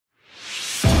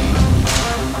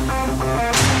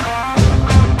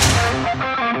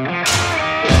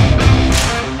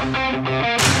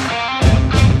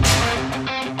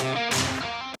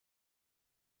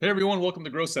Hey everyone, welcome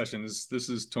to Grow Sessions. This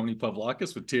is Tony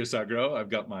Pavlakis with TSI Grow. I've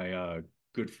got my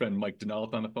good friend Mike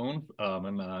DeNault on the phone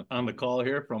and on the call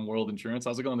here from World Insurance.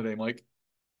 How's it going today, Mike?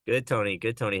 Good, Tony.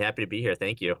 Good, Tony. Happy to be here.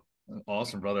 Thank you.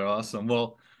 Awesome, brother. Awesome.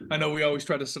 Well, I know we always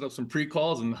try to set up some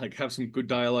pre-calls and like have some good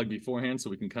dialogue beforehand so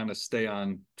we can kind of stay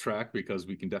on track because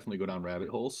we can definitely go down rabbit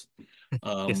holes.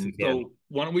 Yes, we can. So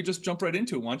why don't we just jump right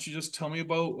into it? Why don't you just tell me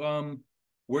about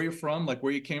where you're from, like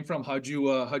where you came from, how'd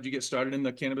you get started in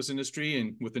the cannabis industry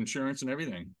and with insurance and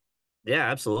everything? Yeah,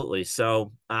 absolutely.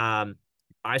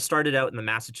 I started out in the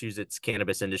Massachusetts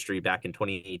cannabis industry back in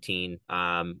 2018.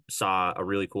 Saw a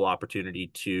really cool opportunity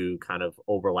to kind of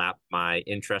overlap my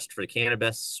interest for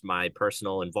cannabis, my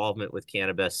personal involvement with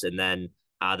cannabis, and then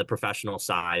the professional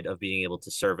side of being able to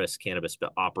service cannabis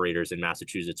operators in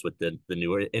Massachusetts with the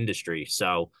newer industry.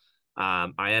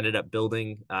 I ended up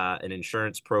building an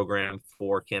insurance program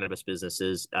for cannabis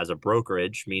businesses as a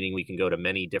brokerage, meaning we can go to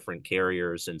many different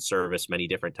carriers and service many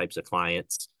different types of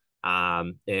clients.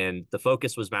 And the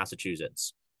focus was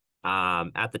Massachusetts.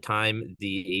 At the time,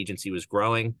 the agency was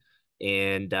growing,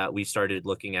 and we started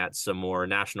looking at some more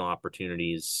national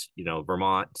opportunities.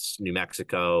 Vermont, New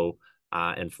Mexico,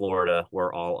 and Florida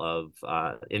were all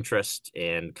of interest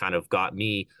and kind of got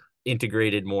me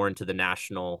integrated more into the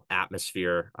national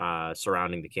atmosphere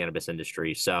surrounding the cannabis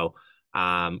industry.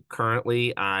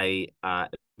 Currently, I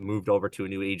moved over to a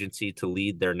new agency to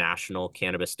lead their national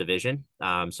cannabis division.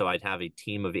 So I'd have a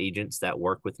team of agents that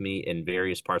work with me in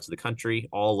various parts of the country,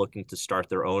 all looking to start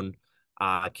their own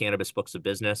cannabis books of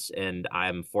business. And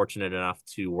I'm fortunate enough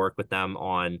to work with them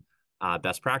on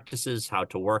best practices, how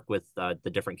to work with the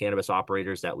different cannabis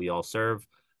operators that we all serve,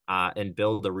 and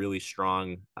build a really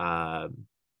strong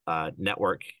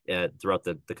network throughout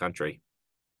the country.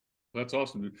 That's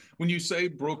awesome, dude. When you say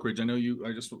brokerage,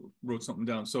 I just wrote something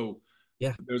down. So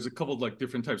Yeah. there's a couple of like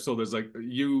different types. So there's like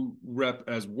you rep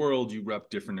as World, you rep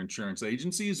different insurance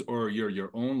agencies, or you're your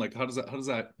own. Like can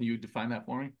you define that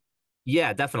for me?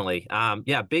 Yeah, definitely.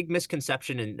 Yeah, big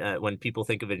misconception when people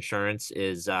think of insurance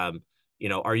is, are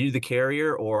you the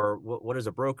carrier or what does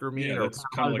a broker Yeah, mean or that's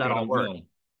kind how of does like that I all don't work? know. That's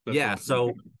what Yeah, I'm so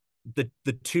thinking.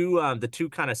 the two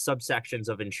kind of subsections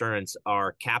of insurance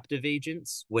are captive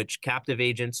agents, which captive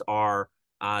agents are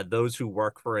those who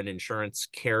work for an insurance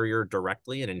carrier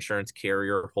directly. An insurance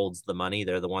carrier holds the money;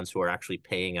 they're the ones who are actually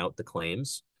paying out the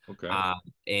claims, Okay. uh,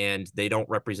 and they don't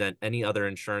represent any other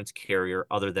insurance carrier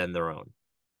other than their own.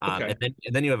 Okay.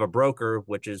 And then you have a broker,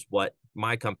 which is what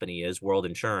my company is, World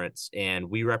Insurance,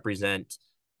 and we represent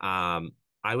um,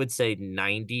 I would say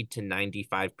 90 to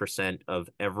 95% of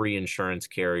every insurance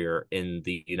carrier in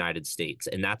the United States.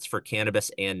 And that's for cannabis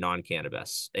and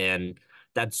non-cannabis. And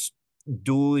that's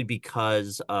duly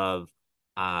because of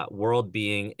World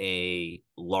being a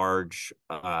large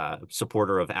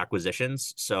supporter of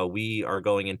acquisitions. So we are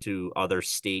going into other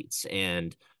states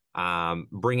and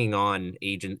bringing on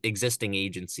existing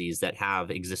agencies that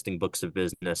have existing books of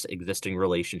business, existing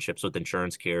relationships with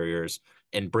insurance carriers,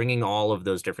 and bringing all of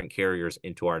those different carriers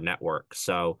into our network.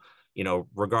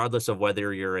 Regardless of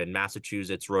whether you're in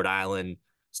Massachusetts, Rhode Island,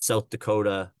 South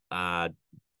Dakota,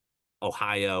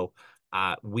 Ohio,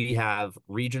 we have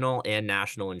regional and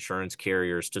national insurance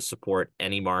carriers to support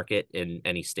any market in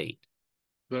any state.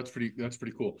 That's pretty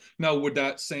cool. Now, would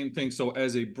that same thing, so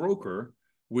as a broker,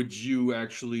 would you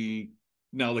actually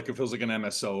now like if it was like an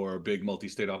MSO or a big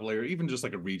multi-state operator, even just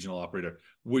like a regional operator,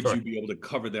 would you Sure. be able to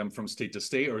cover them from state to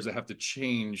state, or does it have to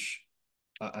change?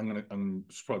 I'm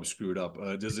probably screw it up.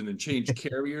 Does it change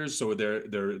carriers so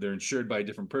they're insured by a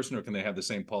different person, or can they have the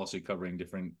same policy covering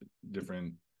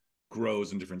different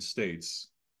grows in different states?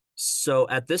 So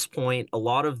at this point, a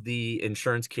lot of the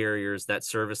insurance carriers that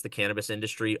service the cannabis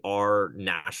industry are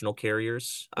national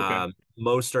carriers. Okay.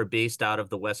 Most are based out of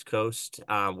the West Coast.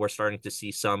 We're starting to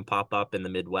see some pop up in the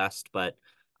Midwest, but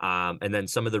and then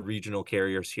some of the regional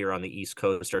carriers here on the East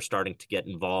Coast are starting to get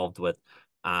involved with,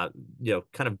 uh,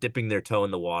 kind of dipping their toe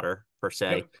in the water per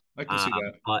se. Yep, I can see Um,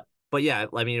 that. but but yeah,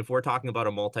 I mean, if we're talking about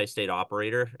a multi-state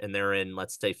operator and they're in,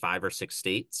 let's say, 5 or 6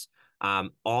 states,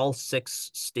 all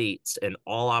 6 states and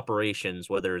all operations,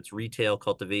 whether it's retail,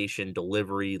 cultivation,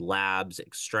 delivery, labs,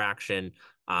 extraction,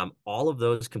 all of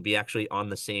those can be actually on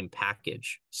the same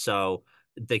package. So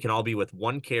they can all be with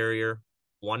one carrier,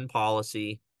 one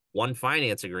policy, one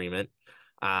finance agreement.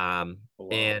 Oh, wow.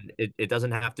 And it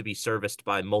doesn't have to be serviced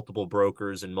by multiple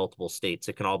brokers in multiple states.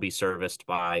 It can all be serviced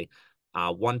by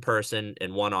one person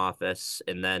in one office,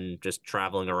 and then just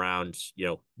traveling around,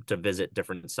 to visit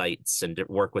different sites and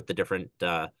work with the different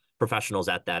professionals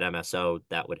at that MSO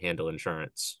that would handle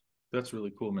insurance. That's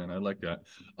really cool, man. I like that.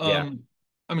 Yeah.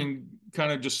 I mean,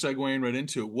 kind of just segueing right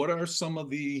into it, what are some of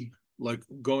the like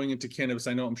going into cannabis,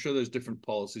 I know I'm sure there's different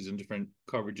policies and different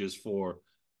coverages for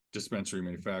dispensary,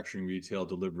 manufacturing, retail,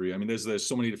 delivery. I mean, there's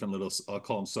so many different little, I'll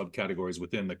call them subcategories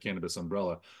within the cannabis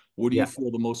umbrella. What do you Yeah. feel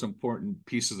the most important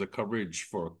pieces of coverage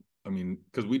for? I mean,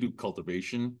 because we do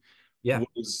cultivation. Yeah. What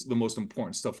is the most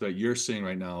important stuff that you're seeing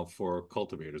right now for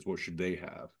cultivators? What should they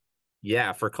have?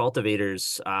 Yeah, for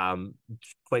cultivators,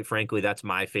 quite frankly, that's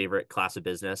my favorite class of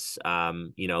business.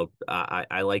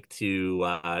 I like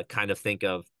to kind of think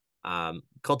of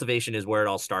cultivation is where it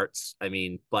all starts. I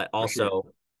mean, but For sure. also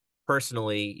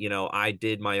personally, I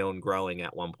did my own growing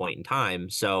at one point in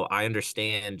time. So I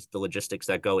understand the logistics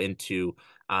that go into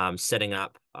setting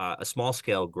up a small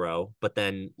scale grow, but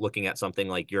then looking at something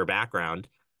like your background,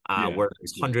 Yeah. where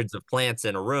there's Yeah. hundreds of plants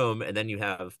in a room, and then you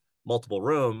have multiple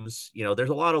rooms, there's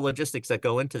a lot of logistics that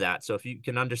go into that. So if you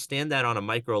can understand that on a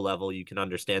micro level, you can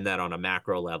understand that on a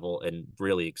macro level and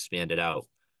really expand it out.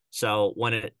 So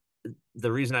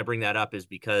the reason I bring that up is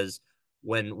because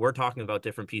when we're talking about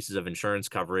different pieces of insurance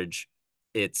coverage,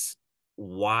 it's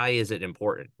why is it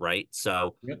important, right?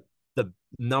 So Yep. the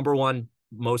number one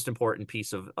most important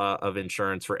piece of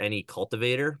insurance for any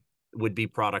cultivator would be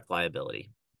product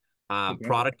liability. Okay.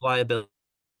 Product liability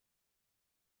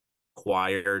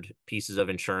required pieces of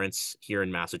insurance here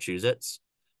in Massachusetts.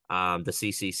 The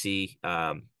CCC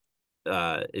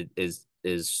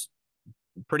is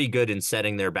pretty good in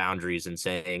setting their boundaries and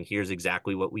saying, here's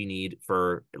exactly what we need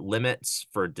for limits,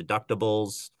 for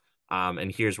deductibles,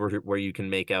 and here's where you can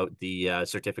make out the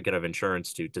certificate of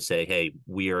insurance to say, hey,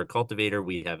 we are a cultivator,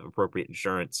 we have appropriate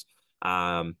insurance.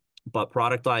 But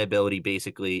product liability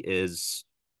basically is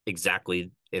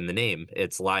exactly in the name.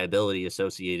 It's liability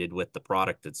associated with the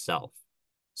product itself.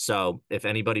 So if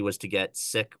anybody was to get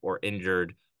sick or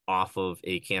injured off of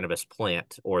a cannabis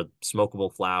plant or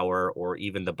smokable flower or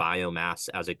even the biomass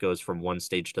as it goes from one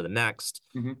stage to the next,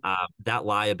 Hmm. that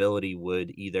liability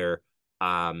would either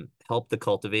help the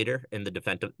cultivator in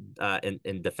the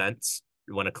in defense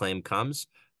when a claim comes,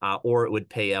 or it would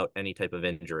pay out any type of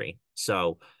injury.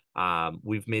 So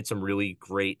we've made some really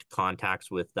great contacts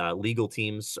with legal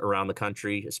teams around the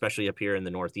country, especially up here in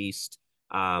the Northeast,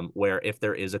 where if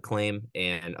there is a claim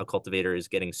and a cultivator is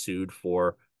getting sued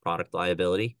for product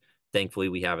liability, thankfully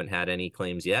we haven't had any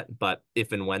claims yet. But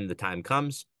if and when the time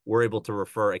comes, we're able to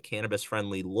refer a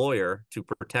cannabis-friendly lawyer to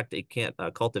protect a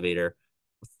cultivator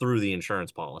through the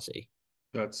insurance policy.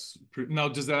 Now,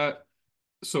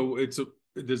 so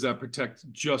does that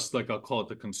protect just like I'll call it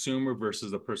the consumer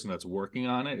versus the person that's working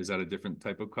on it? Is that a different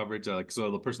type of coverage? Like,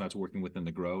 so the person that's working within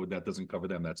the grow, that doesn't cover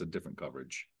them. That's a different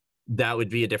coverage. That would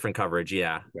be a different coverage,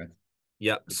 yeah. Okay.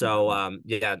 Yep. So,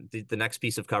 yeah, the next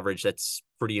piece of coverage that's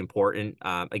pretty important.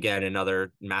 Again,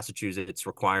 another Massachusetts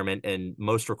requirement, and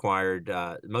most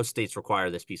states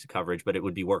require this piece of coverage, but it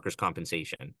would be workers'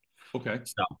 compensation. Okay.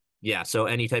 So, yeah. So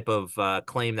any type of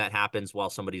claim that happens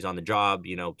while somebody's on the job,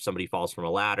 somebody falls from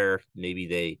a ladder, maybe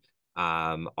they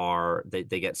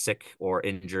get sick or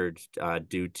injured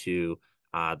due to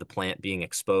the plant being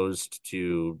exposed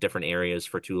to different areas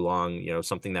for too long.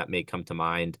 Something that may come to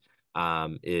mind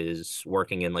is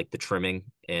working in like the trimming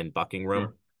and bucking room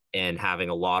Sure. and having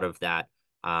a lot of that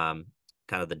um,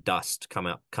 kind of the dust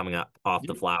coming up off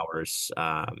the Yeah. flowers,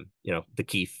 the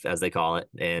keef as they call it,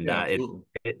 and Yeah, absolutely.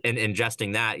 and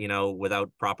ingesting that,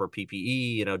 without proper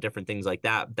PPE, different things like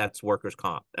that. That's workers'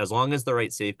 comp. As long as the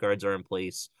right safeguards are in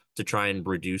place to try and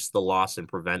reduce the loss and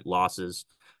prevent losses,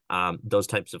 those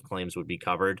types of claims would be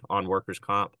covered on workers'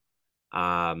 comp.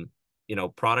 Um,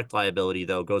 Product liability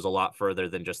though goes a lot further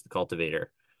than just the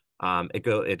cultivator.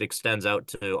 It extends out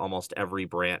to almost every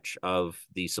branch of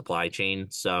the supply chain.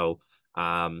 So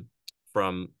um,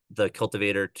 from the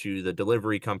cultivator to the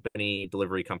delivery company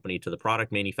to the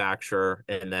product manufacturer,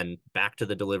 and then back to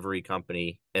the delivery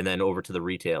company, and then over to the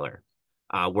retailer,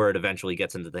 where it eventually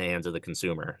gets into the hands of the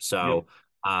consumer. Yeah. So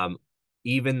um,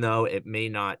 even though it may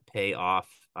not pay off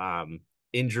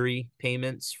injury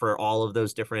payments for all of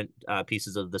those different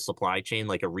pieces of the supply chain,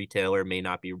 like a retailer may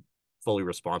not be fully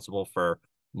responsible for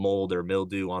mold or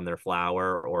mildew on their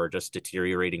flour or just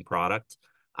deteriorating product.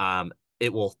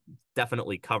 It will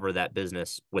definitely cover that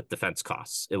business with defense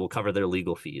costs. It will cover their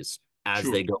legal fees as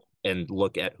Sure. they go and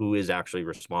look at who is actually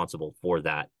responsible for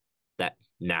that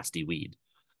nasty weed.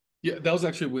 Yeah, that was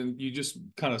actually when you just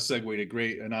kind of segued it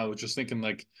great. And I was just thinking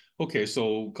like, okay,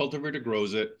 so cultivator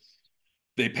grows it,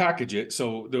 they package it.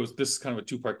 So this is kind of a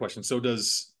two-part question. So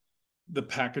does the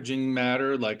packaging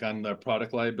matter like on the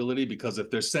product liability? Because if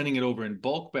they're sending it over in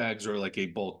bulk bags or like a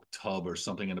bulk tub or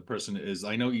something, and the person is,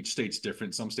 I know each state's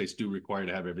different. Some states do require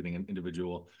to have everything in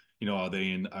individual You know, are they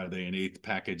in eighth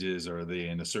packages, or are they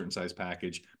in a certain size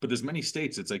package? But there's many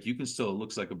states, it's like you can still, it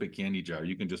looks like a big candy jar.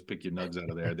 You can just pick your nugs out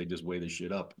of there. They just weigh the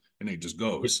shit up and it just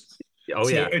goes. Oh So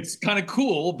yeah. it's kind of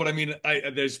cool, but I mean,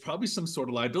 there's probably some sort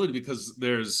of liability because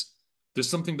there's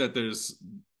something that there's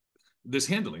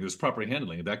handling, there's proper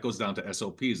handling. That goes down to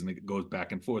SOPs and it goes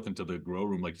back and forth into the grow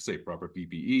room, like you say, proper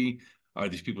PPE. Are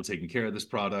these people taking care of this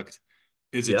product?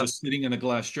 Is it Yep. just sitting in a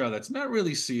glass jar that's not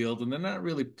really sealed and they're not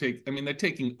really I mean, they're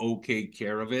taking okay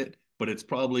care of it, but it's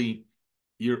probably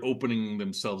you're opening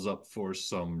themselves up for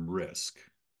some risk.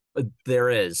 There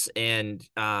is, and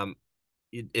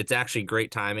it's actually great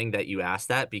timing that you asked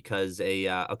that because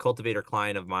a cultivator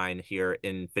client of mine here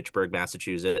in Fitchburg,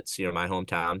 Massachusetts, my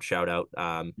hometown, shout out.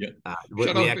 Yeah. We,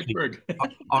 Shout we out actually Pittsburgh.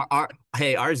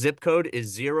 hey, our zip code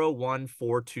is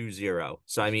 01420.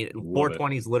 So I mean, Love it.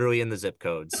 420 is literally in the zip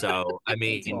code. So I That's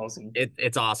mean, awesome.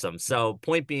 it's awesome. So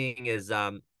point being is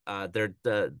they're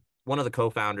the one of the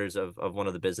co-founders of one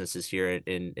of the businesses here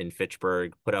in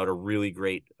Fitchburg put out a really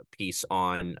great piece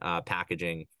on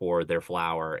packaging for their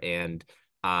flower. And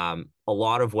a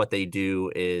lot of what they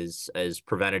do is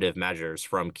preventative measures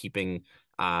from keeping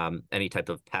any type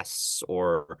of pests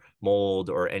or mold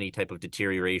or any type of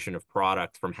deterioration of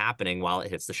product from happening while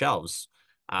it hits the shelves.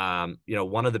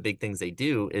 One of the big things they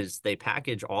do is they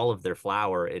package all of their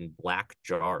flower in black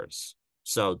jars.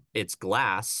 So it's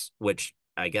glass, which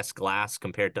I guess glass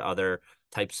compared to other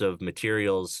types of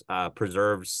materials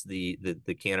preserves the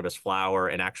cannabis flower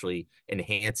and actually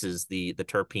enhances the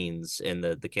terpenes and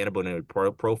the cannabinoid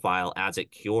profile as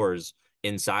it cures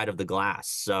inside of the glass.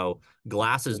 So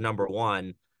glass is number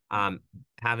one. Um,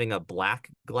 Having a black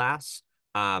glass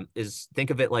is think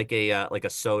of it like a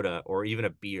soda or even a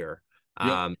beer.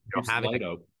 Yep. Keeps the Having light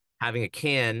out. a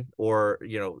can or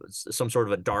some sort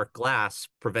of a dark glass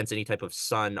prevents any type of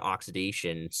sun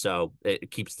oxidation, so it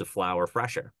keeps the flower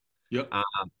fresher. Yep. Um,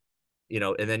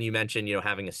 and then you mentioned,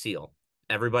 having a seal.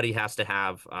 Everybody has to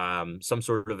have some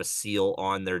sort of a seal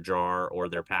on their jar or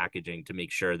their packaging to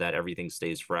make sure that everything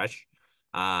stays fresh.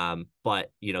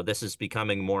 But this is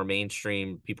becoming more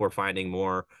mainstream. People are finding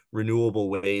more renewable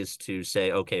ways to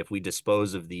say, okay, if we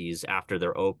dispose of these after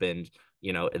they're opened,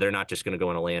 they're not just going to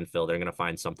go in a landfill. They're going to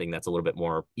find something that's a little bit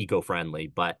more eco-friendly.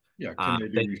 But Yeah, can they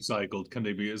be recycled? Can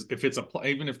they be, if it's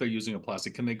even if they're using a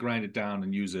plastic, can they grind it down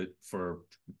and use it for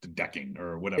the decking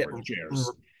or it, whatever, chairs?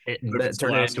 But if it's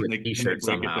turn it glass, into a can they t-shirt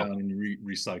break it somehow. down and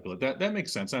recycle it? That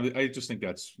makes sense. I just think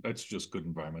that's just good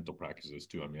environmental practices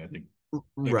too. I mean, I think again,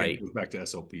 it Right. goes back to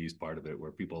SOPs part of it,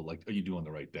 where people like, are you doing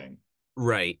the right thing?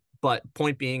 Right. But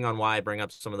point being on why I bring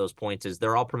up some of those points is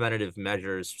they're all preventative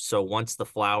measures. So once the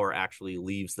flower actually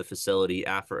leaves the facility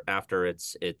after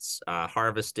it's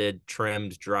harvested,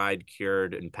 trimmed, dried,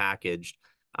 cured, and packaged,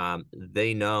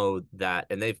 they know that,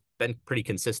 and they've been pretty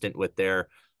consistent with their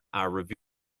reviews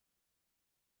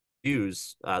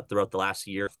throughout the last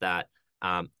year that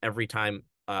every time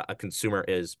a consumer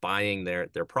is buying their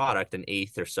product, an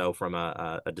eighth or so from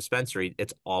a dispensary,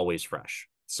 it's always fresh.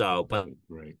 So, but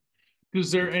Right. Is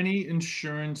there any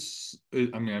insurance?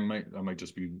 I mean, I might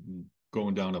just be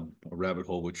going down a rabbit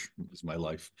hole, which is my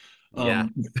life. yeah,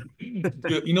 Um,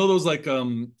 you know those like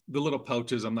the little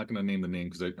pouches. I'm not going to name the name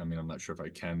because I mean I'm not sure if I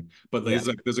can, but yeah.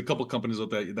 there's a couple companies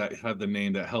out there that have the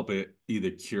name that help it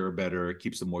either cure better,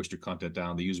 keeps the moisture content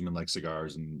down. They use them in like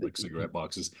cigars and like cigarette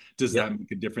boxes. Does Yep. that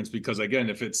make a difference? Because again,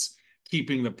 if it's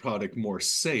keeping the product more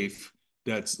safe,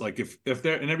 that's like if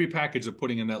they're in every package they're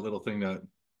putting in that little thing that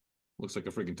looks like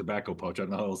a freaking tobacco pouch. I don't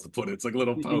know how else to put it. It's like a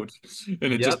little pouch,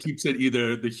 and it just Yep. keeps it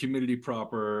either the humidity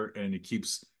proper, and it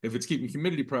keeps if it's keeping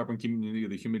humidity proper and keeping either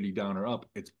the humidity down or up,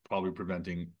 it's probably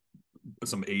preventing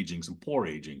some aging, some poor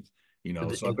aging.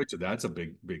 So I bet you that's a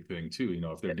big thing too.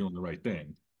 If they're doing the right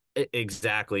thing.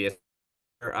 Exactly.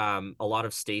 A lot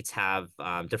of states have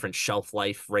different shelf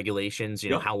life regulations,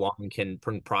 Yep. how long can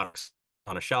print products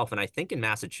on a shelf. And I think in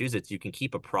Massachusetts, you can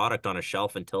keep a product on a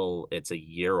shelf until it's a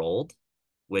year old,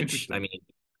 which I Interesting. mean,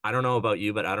 I don't know about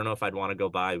you, but I don't know if I'd want to go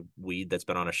buy weed that's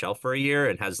been on a shelf for a year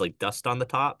and has like dust on the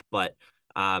top. But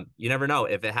you never know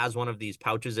if it has one of these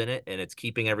pouches in it and it's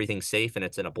keeping everything safe and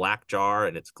it's in a black jar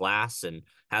and it's glass and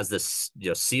has this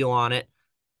seal on it.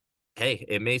 Hey,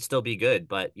 it may still be good,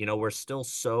 but we're still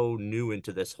so new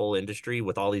into this whole industry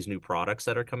with all these new products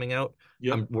that are coming out.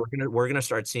 Yep. We're gonna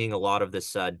start seeing a lot of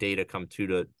this data come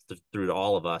through to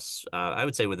all of us. I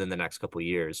would say within the next couple of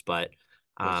years, but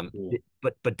That's cool.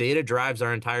 data drives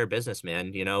our entire business,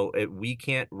 man. We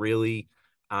can't really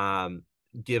um,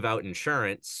 give out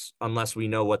insurance unless we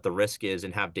know what the risk is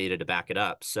and have data to back it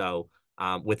up. So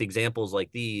with examples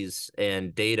like these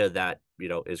and data that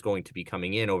is going to be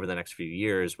coming in over the next few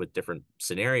years with different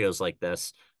scenarios like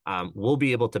this, we'll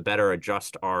be able to better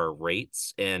adjust our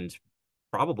rates and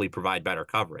probably provide better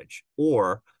coverage.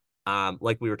 Or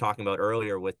like we were talking about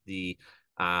earlier with the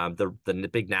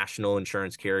big national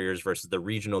insurance carriers versus the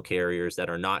regional carriers that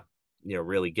are not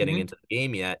really getting Mhm. into the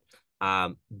game yet.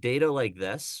 Data like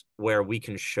this, where we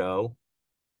can show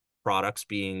products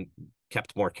being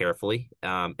kept more carefully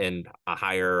and a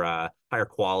higher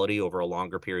quality over a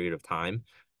longer period of time.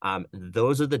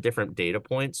 Those are the different data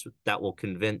points that will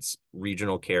convince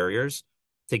regional carriers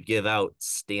to give out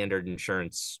standard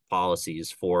insurance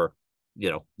policies for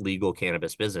legal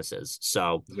cannabis businesses.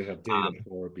 So They have data um,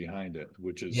 for behind it,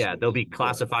 which is yeah, they'll be important.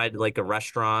 classified like a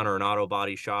restaurant or an auto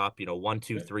body shop, one,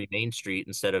 two, Yeah. three Main Street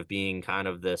instead of being kind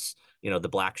of this, the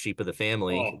black sheep of the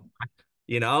family.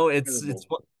 Oh, It's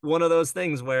terrible. one of those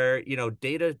things where,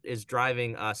 data is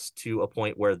driving us to a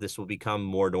point where this will become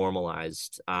more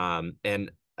normalized.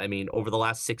 And I mean, over the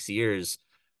last 6 years,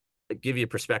 give you a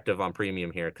perspective on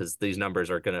premium here because these numbers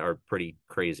are pretty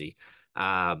crazy.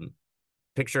 Um,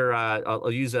 Picture I'll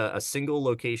use a single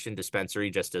location dispensary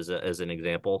just as an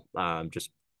example, just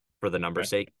for the Okay. number's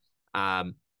sake.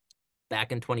 Um,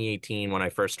 Back in 2018 when I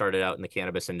first started out in the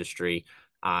cannabis industry,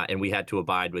 and we had to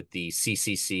abide with the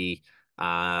CCC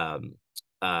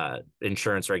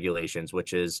insurance regulations,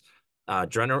 which is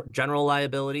general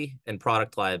liability and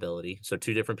product liability. So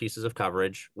two different pieces of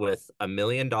coverage with $1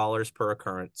 million per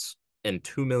occurrence and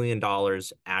 $2 million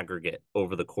aggregate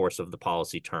over the course of the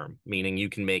policy term, meaning you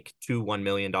can make two $1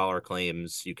 million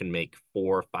claims, you can make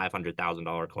four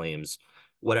 $500,000 claims,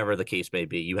 whatever the case may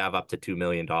be. You have up to $2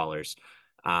 million.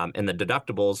 And the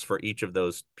deductibles for each of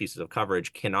those pieces of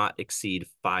coverage cannot exceed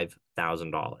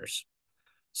 $5,000.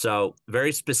 So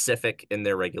very specific in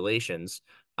their regulations.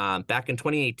 Back in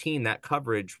 2018, that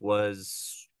coverage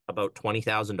was about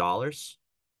 $20,000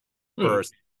 for Hmm.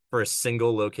 for a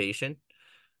single location.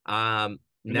 And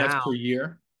that's Now per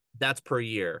year. that's per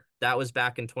year. That was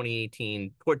back in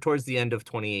 2018, towards the end of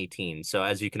 2018. So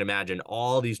as you can imagine,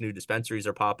 all these new dispensaries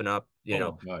are popping up,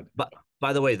 Oh God. But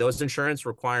by the way, those insurance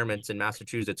requirements in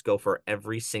Massachusetts go for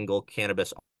every single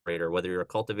cannabis operator, whether you're a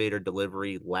cultivator,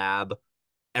 delivery, lab,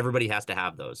 everybody has to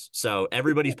have those. So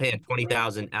everybody's paying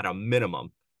 20,000 at a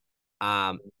minimum. Oh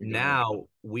my God. Now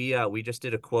we just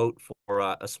did a quote for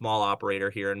a small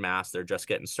operator here in Mass. They're just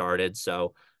getting started,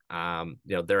 so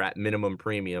they're at minimum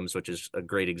premiums, which is a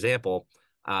great example.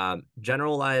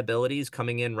 General liabilities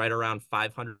coming in right around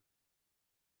 500,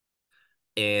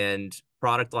 and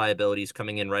product liabilities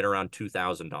coming in right around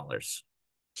 $2,000.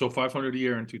 So 500 a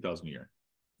year and 2,000 a year.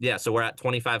 Yeah, so we're at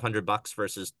 $2,500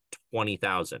 versus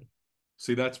 20,000.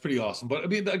 See, that's pretty awesome. But I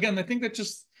mean, again, I think that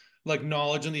just like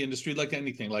knowledge in the industry, like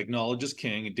anything, like knowledge is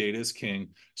king, and data is king.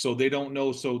 So they don't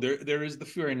know. So there is the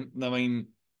fear. And I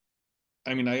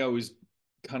mean, I always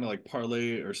kind of like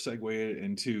parlay it or segue it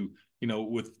into,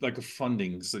 with like a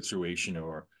funding situation,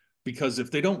 or because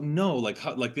if they don't know, like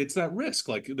how, like it's that risk.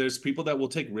 Like there's people that will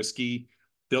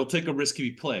they'll take a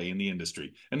risky play in the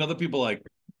industry, and other people like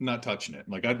not touching it.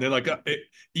 Like they're like,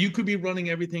 you could be running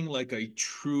everything like a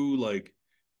true like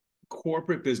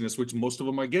corporate business, which most of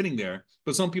them are getting there,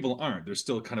 but some people aren't. They're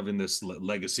still kind of in this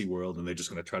legacy world, and they're just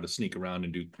going to try to sneak around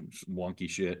and do wonky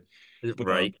shit. But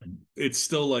Right. it's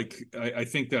still like I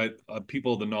think that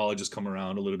people, the knowledge has come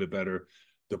around a little bit better.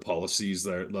 The policies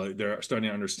they're starting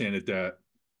to understand it, that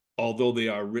although they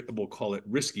are, we'll call it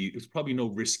risky, it's probably no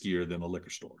riskier than a liquor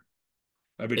store.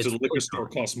 I bet you It's the liquor really store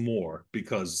not. costs more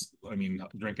because I mean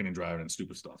drinking and driving and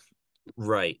stupid stuff.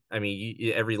 Right. I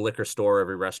mean, every liquor store,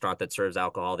 every restaurant that serves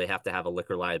alcohol, they have to have a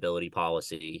liquor liability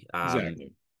policy.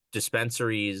 Exactly.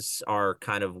 Dispensaries are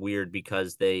kind of weird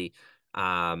because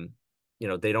um,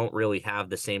 they don't really have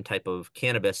the same type of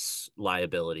cannabis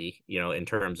liability, in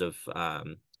terms of, uh,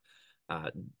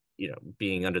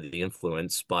 being under the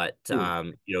influence. But,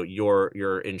 True.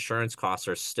 your insurance costs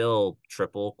are still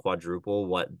triple, quadruple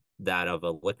what that of a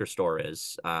liquor store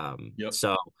is. Yep.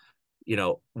 So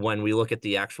when we look at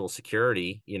the actual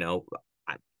security,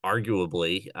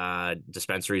 arguably,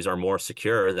 dispensaries are more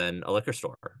secure than a liquor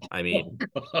store. I Oh mean,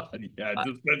 God, yeah, I,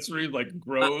 dispensary like I,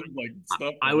 grows like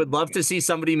stuff. I would love to see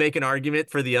somebody make an argument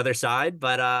for the other side,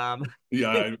 but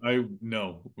Yeah, I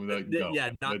no, like no, yeah,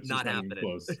 not that's just not not even happening.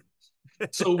 close.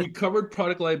 So we covered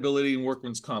product liability and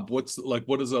workman's comp. What is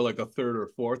like a third or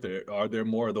fourth? Are there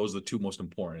more? Are those the two most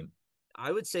important?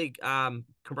 I would say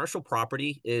commercial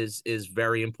property is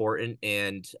very important,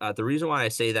 and the reason why I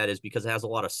say that is because it has a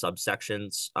lot of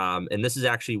subsections, and this is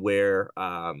actually where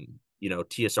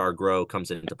TSR Grow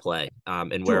comes into play,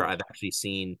 and where Sure. I've actually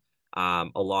seen a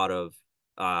lot of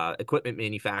equipment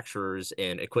manufacturers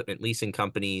and equipment leasing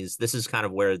companies. This is kind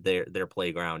of where their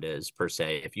playground is per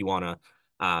se. If you want to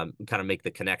kind of make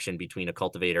the connection between a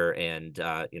cultivator and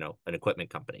an equipment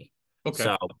company. Okay.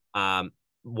 So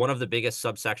one of the biggest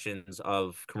subsections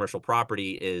of commercial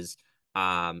property is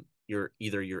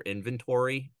either your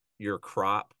inventory, your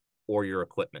crop, or your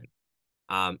equipment.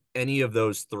 Any of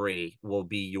those three will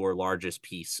be your largest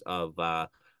piece of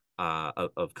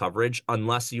coverage,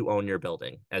 unless you own your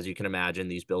building. As you can imagine,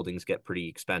 these buildings get pretty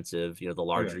expensive. The Oh yeah.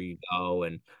 larger you go,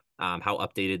 and how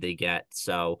updated they get.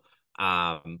 So,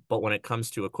 but when it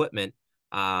comes to equipment,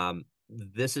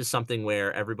 this is something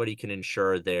where everybody can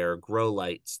insure their grow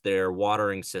lights, their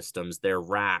watering systems, their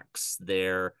racks,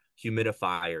 their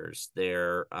humidifiers,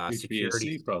 their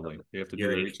security HVAC probably. systems, They have to do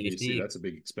your their HVAC. HVAC. That's a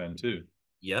big expend too.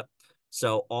 Yep.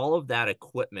 So all of that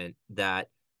equipment that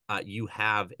you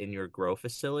have in your grow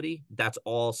facility, that's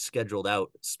all scheduled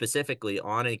out specifically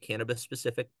on a cannabis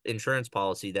specific insurance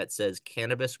policy that says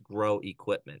cannabis grow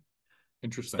equipment.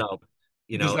 Interesting. So,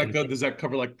 Does that and go, does that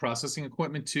cover like processing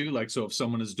equipment too? Like, so if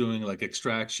someone is doing like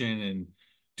extraction and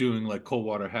doing like cold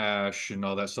water hash and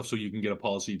all that stuff, so you can get a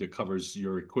policy that covers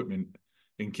your equipment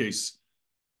in case,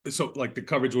 so like the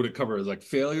coverage, would it cover like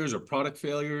failures or product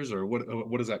failures or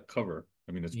what does that cover?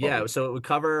 I mean, it's yeah, probably so it would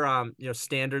cover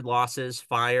standard losses,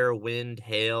 fire, wind,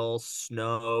 hail,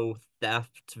 snow,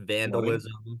 theft, flooding.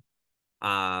 vandalism.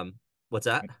 What's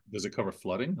that? Does it cover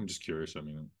flooding? I'm just curious. I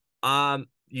mean,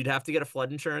 You'd have to get a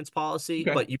flood insurance policy,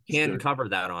 okay, but you just can curious. cover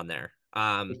that on there.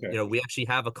 Okay. We actually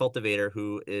have a cultivator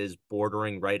who is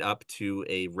bordering right up to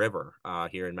a river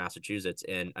here in Massachusetts.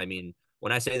 And I mean,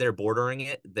 when I say they're bordering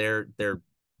it, their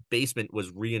basement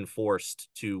was reinforced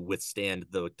to withstand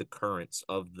the currents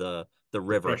of the The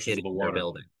river pressures of hitting the their water.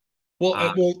 building. Well,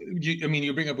 Uh, I mean,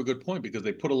 you bring up a good point because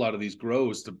they put a lot of these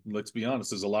grows to, let's be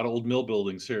honest, there's a lot of old mill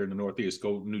buildings here in the Northeast,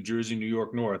 go New Jersey, New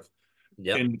York, North,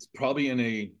 yep. and it's probably in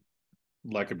a,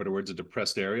 lack of better words, a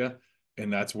depressed area.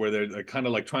 And that's where they're kind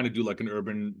of like trying to do like an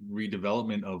urban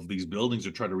redevelopment of these buildings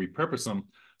or try to repurpose them.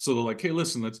 So they're like, hey,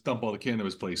 listen, let's dump all the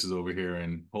cannabis places over here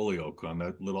in Holyoke on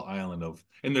that little island of,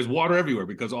 and there's water everywhere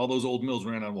because all those old mills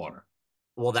ran on water.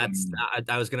 Well, So,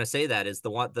 I was gonna say that is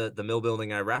the mill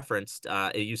building I referenced.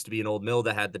 It used to be an old mill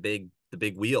that had the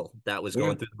big wheel that was yeah,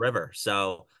 going through the river.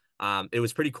 So it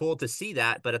was pretty cool to see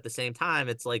that. But at the same time,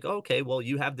 it's like, okay, well,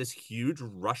 you have this huge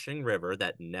rushing river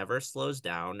that never slows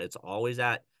down. It's always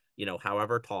at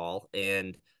however tall,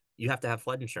 and you have to have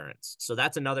flood insurance. So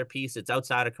that's another piece. It's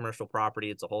outside of commercial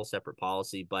property. It's a whole separate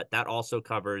policy, but that also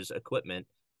covers equipment,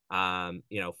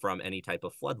 from any type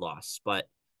of flood loss. But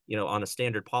on a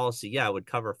standard policy, yeah, it would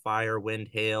cover fire, wind,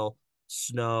 hail,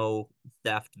 snow,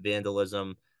 theft,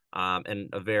 vandalism, and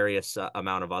a various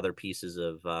amount of other pieces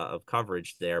of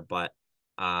coverage there. But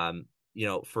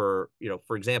for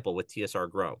example, with TSR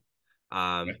Grow,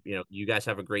 you guys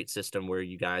have a great system where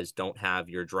you guys don't have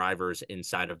your drivers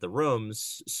inside of the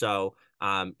rooms. So,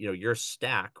 your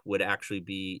stack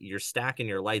and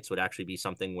your lights would actually be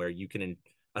something where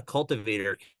a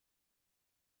cultivator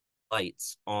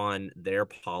lights on their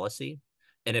policy.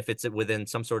 And if it's within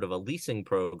some sort of a leasing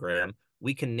program,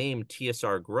 we can name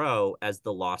TSR Grow as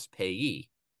the loss payee.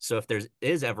 So if there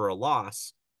is ever a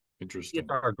loss, interesting.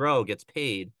 TSR Grow gets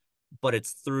paid, but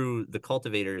it's through the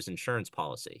cultivator's insurance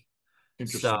policy. So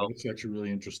Interesting. That's actually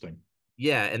really interesting.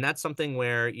 yeah, and that's something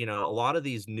where, a lot of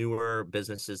these newer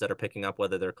businesses that are picking up,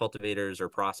 whether they're cultivators or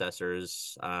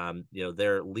processors,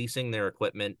 they're leasing their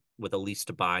equipment with a lease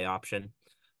to buy option.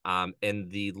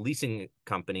 And the leasing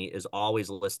company is always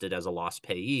listed as a loss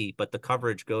payee, but the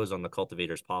coverage goes on the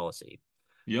cultivator's policy.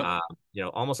 Yep.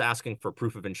 Almost asking for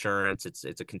proof of insurance. It's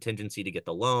a contingency to get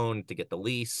the loan, to get the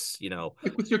lease.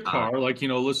 Like with your Uh, car, like,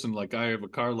 listen, like I have a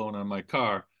car loan on my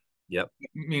car. yep, I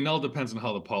mean, it all depends on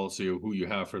how the policy or who you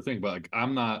have for a thing, but like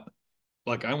I'm not,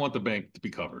 like I want the bank to be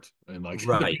covered and like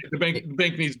right. the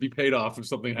bank needs to be paid off if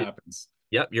something happens.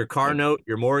 Yep, your car Like, note,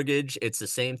 your mortgage, it's the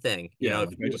same thing. yeah, If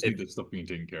like I you just if need this stuff being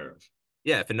taken care of.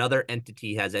 Yeah, if another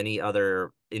entity has any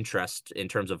other interest in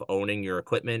terms of owning your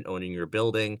equipment, owning your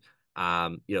building,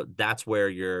 that's where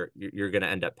you're going to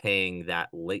end up paying that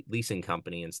leasing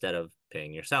company instead of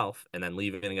paying yourself, and then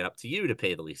leaving it up to you to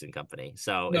pay the leasing company.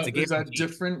 So it's Now, a is that guarantee.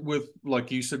 different with, like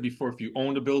you said before, if you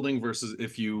own a building versus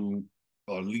if you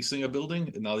are leasing a building?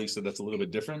 And now that you said that's a little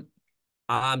bit different.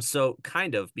 So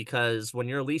kind of, because when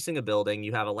you're leasing a building,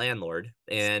 you have a landlord,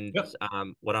 and Yep.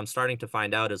 what I'm starting to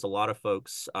find out is a lot of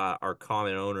folks are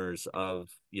common owners of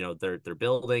their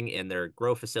building and their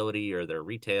grow facility or their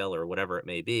retail or whatever it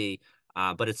may be,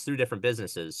 but it's through different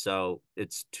businesses, so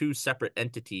it's two separate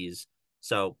entities.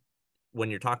 So when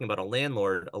you're talking about a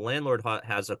landlord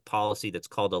has a policy that's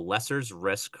called a lesser's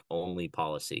risk only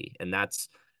policy, and that's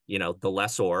the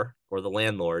lessor or the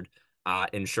landlord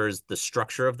insures the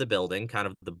structure of the building, kind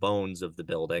of the bones of the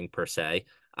building per se,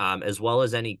 as well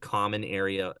as any common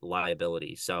area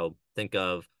liability. So think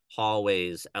of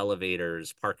hallways,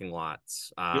 elevators, parking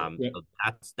lots. Yep,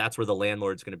 yep, That's where the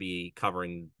landlord's going to be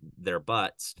covering their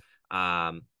butts.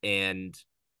 And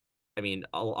I mean,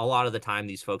 a lot of the time,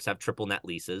 these folks have triple net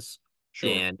leases, sure.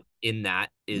 and in that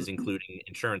is including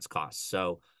insurance costs.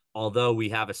 So, although we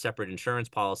have a separate insurance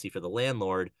policy for the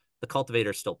landlord, the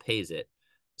cultivator still pays it.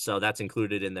 So that's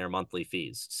included in their monthly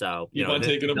fees. So, Keep on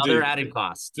taking them another deep. added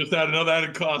cost. Just add another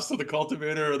added cost to the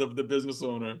cultivator or the business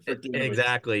owner for cannabis.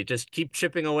 Exactly. Just keep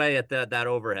chipping away at that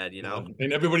overhead,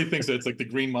 And everybody thinks that it's like the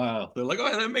Green Mile. They're like,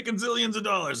 oh, they're making zillions of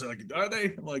dollars. They're like, are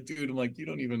they? I'm like, dude, I'm like, you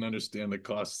don't even understand the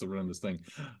costs to run this thing.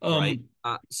 Right.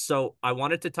 Um, So I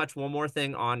wanted to touch one more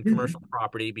thing on commercial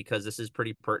property because this is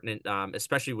pretty pertinent,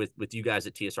 especially with you guys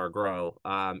at TSR Grow,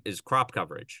 is crop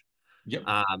coverage. yep.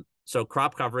 So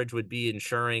crop coverage would be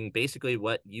ensuring basically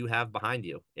what you have behind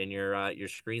you in your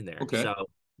screen there. Okay. So,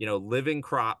 living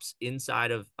crops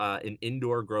inside of an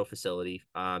indoor grow facility,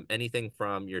 anything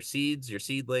from your seeds, your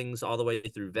seedlings, all the way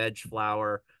through veg,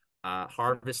 flower,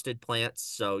 harvested plants.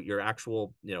 So your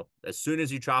actual, as soon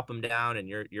as you chop them down and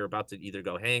you're about to either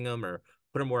go hang them or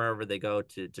put them wherever they go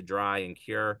to dry and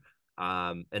cure.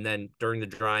 And then during the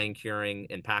drying, curing,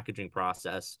 and packaging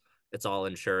process, it's all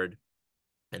insured.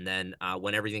 And then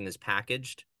when everything is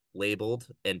packaged, labeled,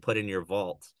 and put in your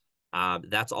vault,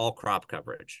 that's all crop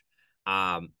coverage.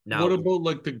 What Now, about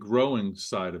like the growing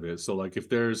side of it? So like if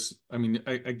there's, I mean,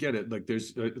 I get it. Like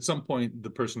there's at some point the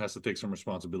person has to take some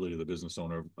responsibility, the business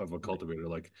owner of a cultivator.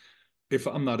 Like if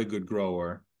I'm not a good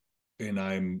grower and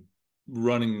I'm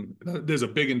running, there's a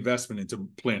big investment into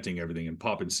planting everything and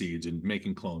popping seeds and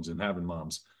making clones and having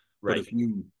moms. But right. if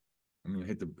you, I mean,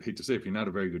 I hate to say, if you're not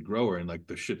a very good grower and like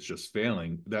the shit's just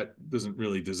failing, that doesn't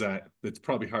really does that. It's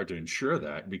probably hard to ensure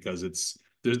that because it's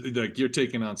there's like you're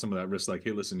taking on some of that risk. Like, hey,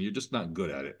 listen, you're just not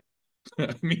good at it.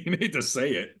 I mean, I hate to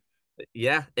say it.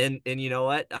 Yeah, and you know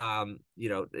what?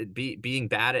 Being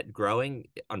bad at growing,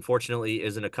 unfortunately,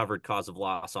 isn't a covered cause of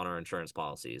loss on our insurance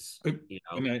policies. You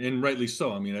know, And rightly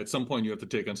so. I mean, at some point you have to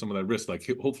take on some of that risk. Like,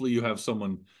 hopefully, you have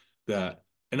someone that.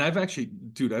 And I've actually,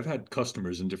 dude, I've had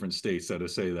customers in different states that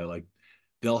say that like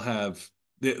they'll have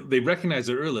they recognize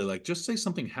it early. Like, just say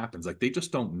something happens. Like, they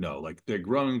just don't know. Like, they're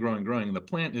growing, growing, growing, and the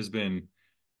plant has been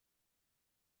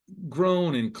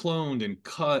grown and cloned and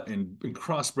cut and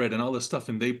crossbred and all this stuff,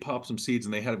 and they pop some seeds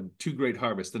and they have two great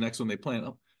harvests. The next one they plant,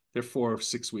 oh, they're 4 or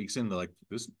 6 weeks in. They're like,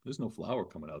 there's no flower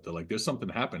coming out. They're like, there's something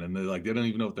happened, and they're like, they don't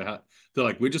even know what they're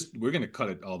like, we're gonna cut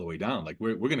it all the way down. Like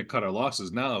we're gonna cut our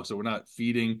losses now, so we're not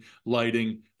feeding,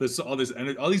 lighting, this all this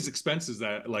and all these expenses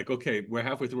that like, okay, we're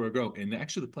halfway through our grow, and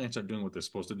actually the plants aren't doing what they're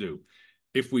supposed to do.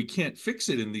 If we can't fix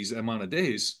it in these amount of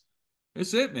days,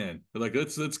 that's it, man. Like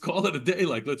let's call it a day.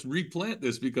 Like let's replant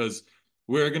this because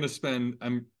we're gonna spend.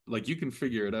 I'm like you can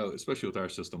figure it out, especially with our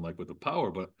system, like with the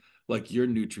power. But like your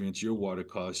nutrients, your water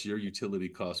costs, your utility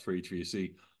costs for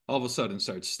HVAC, all of a sudden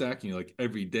starts stacking. Like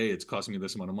every day, it's costing me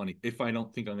this amount of money. If I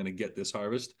don't think I'm gonna get this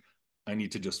harvest, I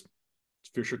need to just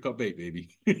fish or cut bait,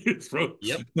 baby. Throw,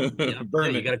 yep, yep. No,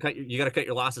 burn it. you gotta cut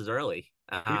your losses early.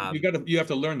 You have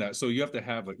to learn that. So you have to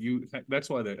have that's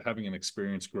why they're having an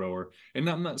experienced grower. And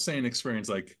I'm not saying experience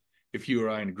like if you or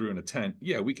I grew in a tent,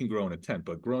 yeah, we can grow in a tent,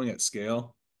 but growing at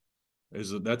scale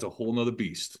that's a whole nother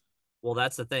beast. Well,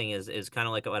 that's the thing is kind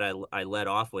of like what I led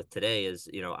off with today is,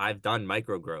 I've done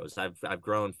micro grows. I've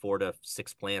grown 4 to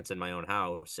 6 plants in my own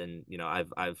house, and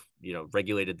I've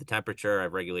regulated the temperature,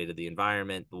 I've regulated the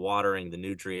environment, the watering, the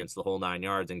nutrients, the whole 9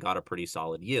 yards, and got a pretty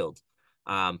solid yield.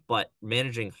 But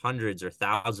managing hundreds or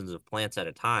thousands of plants at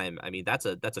a time, I mean, that's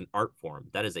an art form.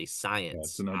 That is a Yeah, it's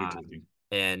science. an undertaking.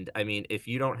 And I mean, if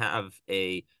you don't have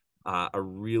a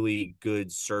really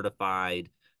good certified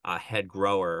head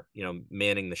grower,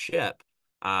 manning the ship,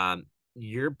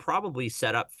 you're probably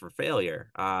set up for failure.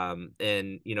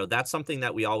 And that's something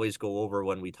that we always go over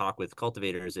when we talk with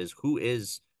cultivators is who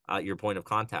is your point of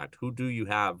contact? Who do you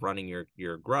have running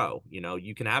your grow?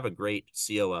 You can have a great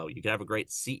COO, you can have a great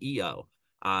CEO,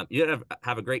 you can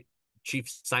have a great chief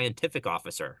scientific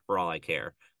officer for all I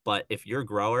care. But if your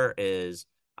grower is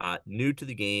new to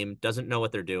the game, doesn't know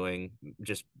what they're doing,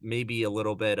 just maybe a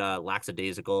little bit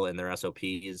lackadaisical in their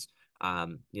SOPs.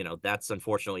 That's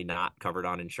unfortunately not covered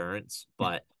on insurance.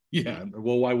 But Yeah.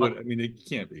 Well, why but would I mean it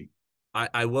can't be.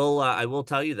 I will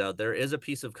tell you though, there is a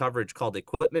piece of coverage called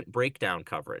equipment breakdown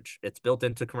coverage. It's built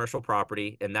into commercial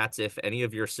property, and that's if any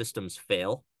of your systems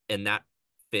fail, and that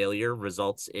failure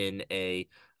results in a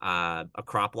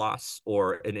crop loss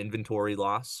or an inventory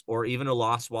loss, or even a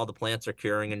loss while the plants are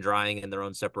curing and drying in their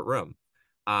own separate room.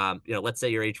 let's say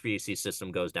your HVAC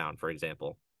system goes down, for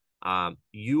example.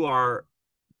 You are,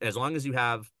 as long as you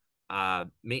have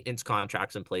maintenance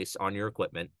contracts in place on your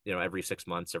equipment, every 6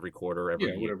 months, every quarter, every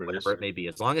Yeah, year, whatever it whatever is. it may be,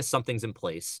 as long as something's in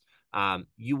place,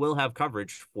 you will have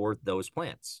coverage for those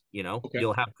plants. Okay.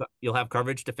 You'll have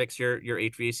coverage to fix your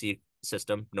HVAC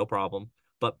system, no problem.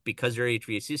 But because your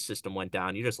HVAC system went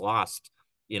down, you just lost,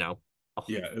 a,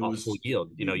 Yeah, it a whole was.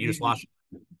 yield. You just You lost. should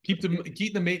keep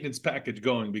the maintenance package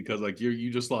going because like you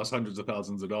just lost hundreds of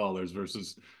thousands of dollars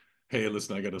versus, hey,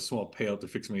 listen, I got a small payout to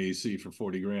fix my AC for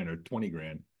 40 grand or 20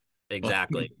 grand.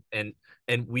 Exactly. And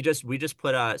we just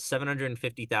put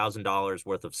 $750,000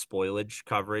 worth of spoilage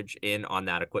coverage in on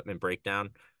that equipment breakdown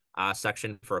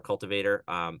section for a cultivator.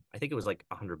 I think it was like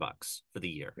 $100 for the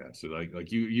year. Yeah, so like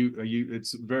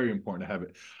it's very important to have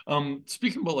it.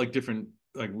 Speaking about like different,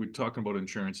 like we're talking about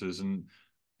insurances, and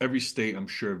every state I'm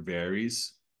sure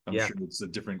varies. I'm Yeah. sure it's a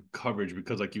different coverage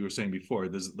because like you were saying before,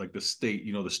 there's like the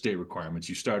state, the state requirements.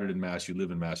 You started in Mass, you live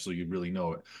in Mass, so you really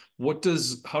know it.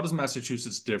 How does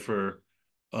Massachusetts differ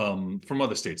from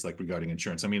other states like regarding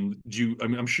insurance? I mean,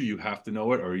 I'm sure you have to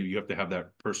know it, or you have to have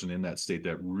that person in that state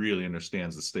that really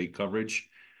understands the state coverage.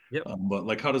 Yep. But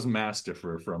like, how does Mass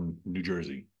differ from New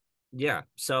Jersey? Yeah.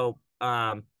 So,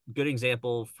 good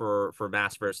example for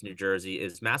Mass versus New Jersey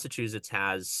is Massachusetts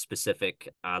has specific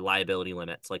liability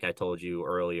limits, like I told you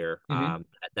earlier, Hmm.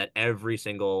 that every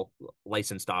single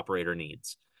licensed operator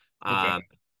needs. Okay. Um,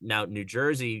 Now, New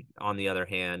Jersey, on the other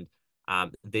hand,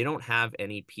 they don't have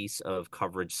any piece of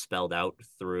coverage spelled out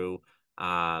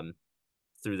um,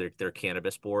 through their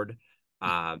cannabis board.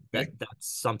 Okay. That's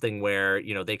something where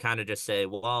they kind of just say,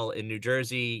 well, in New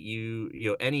Jersey,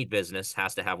 any business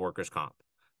has to have workers' comp.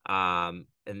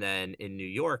 And then in New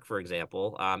York, for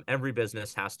example, every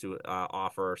business has to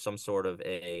offer some sort of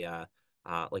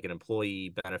like an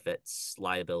employee benefits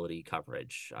liability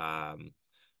coverage.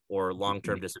 Or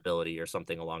long-term disability or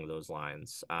something along those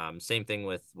lines. Same thing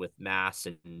with Mass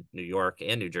in New York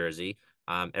and New Jersey.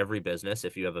 Every business,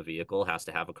 if you have a vehicle, has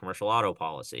to have a commercial auto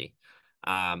policy.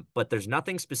 But there's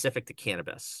nothing specific to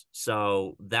cannabis.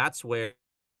 So that's where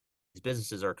these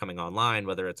businesses are coming online,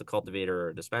 whether it's a cultivator or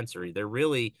a dispensary. They're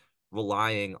really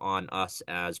relying on us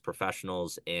as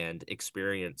professionals and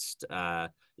experienced,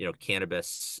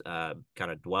 cannabis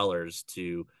kind of dwellers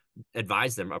to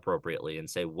advise them appropriately and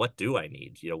say, what do I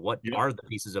need? What Yeah. are the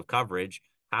pieces of coverage?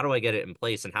 How do I get it in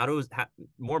place? And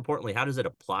more importantly, how does it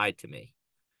apply to me?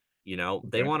 They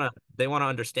Okay. want to they want to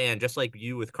understand, just like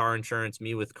you with car insurance,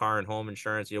 me with car and home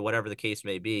insurance, whatever the case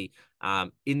may be.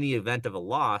 In the event of a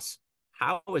loss,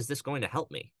 how is this going to help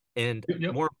me? And Yep.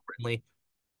 Yep. more importantly,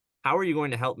 how are you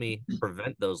going to help me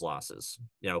prevent those losses?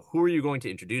 Who are you going to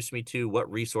introduce me to?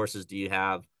 What resources do you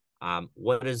have?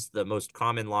 What is the most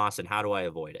common loss and how do I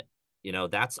avoid it?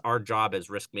 That's our job as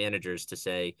risk managers to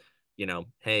say,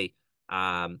 hey,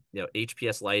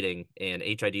 HPS lighting and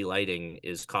HID lighting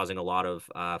is causing a lot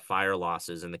of fire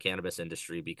losses in the cannabis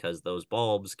industry because those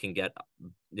bulbs can get,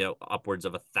 upwards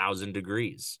of 1,000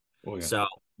 degrees. Oh yeah. So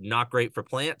not great for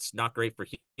plants, not great for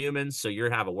humans. So you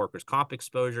have a workers' comp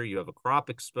exposure, you have a crop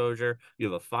exposure, you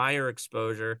have a fire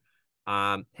exposure.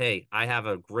 Hey, I have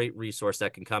a great resource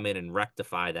that can come in and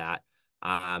rectify that.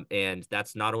 And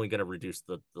that's not only going to reduce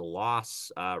the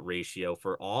loss ratio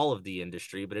for all of the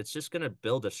industry, but it's just going to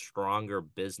build a stronger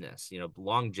business.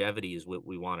 Longevity is what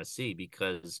we want to see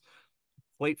because,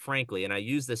 quite frankly, and I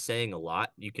use this saying a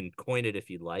lot, you can coin it if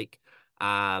you'd like.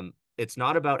 It's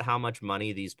not about how much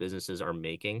money these businesses are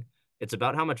making. It's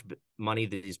about how much money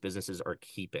these businesses are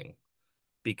keeping.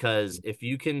 Because if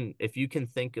you can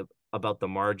think about the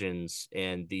margins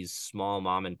and these small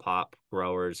mom and pop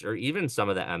growers, or even some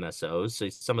of the MSOs, so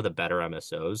some of the better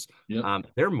MSOs,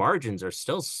 Yep. their margins are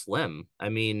still slim. I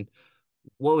mean,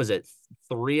 what was it?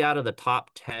 Three out of the top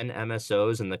 10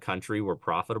 MSOs in the country were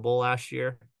profitable last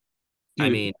year. I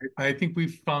Dude, mean, I think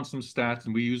we've found some stats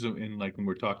and we use them in like when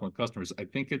we're talking with customers. I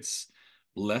think it's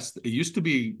less. It used to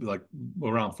be like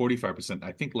around 45%.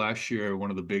 I think last year, one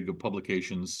of the big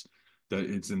publications that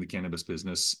it's in the cannabis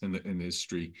business in the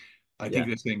industry, I think yeah,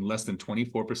 they're saying less than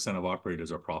 24% of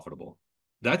operators are profitable.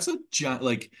 That's a giant,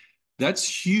 like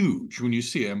that's huge when you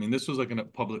see it. I mean, this was like in a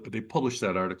public, they published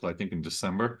that article, I think in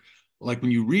December. Like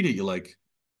when you read it, you're like,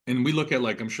 and we look at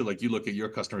like I'm sure like you look at your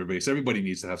customer base, everybody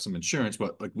needs to have some insurance,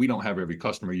 but like we don't have every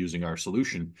customer using our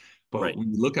solution. But right.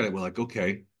 when we look at it, we're like,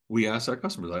 okay, we ask our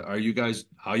customers, are you guys,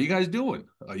 how are you guys doing?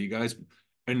 Are you guys,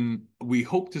 and we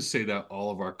hope to say that all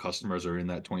of our customers are in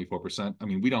that 24%. I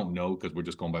mean, we don't know because we're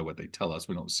just going by what they tell us.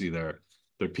 We don't see their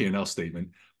P&L statement.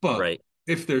 But Right.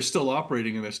 if they're still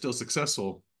operating and they're still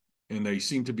successful and they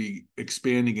seem to be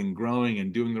expanding and growing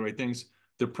and doing the right things,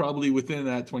 they're probably within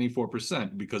that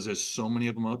 24% because there's so many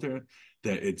of them out there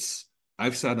that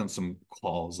I've sat on some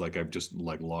calls, like I've just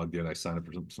like logged in, I signed up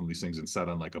for some of these things and sat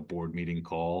on like a board meeting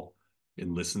call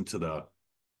and listened to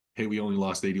hey, we only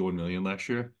lost 81 million last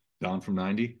year, down from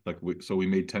 90. So we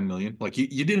made 10 million. Like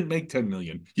you didn't make 10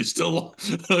 million. You still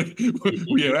like,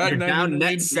 we are at You're 90 down net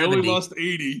million. We only 70. lost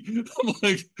 80. I'm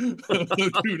like,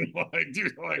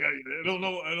 dude, I don't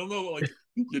know. I don't know. Like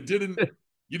you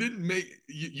didn't make,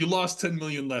 you lost 10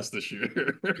 million less this year.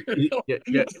 Yeah,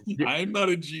 yeah, yeah. I'm not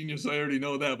a genius. I already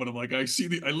know that, but I'm like, I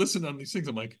listen on these things.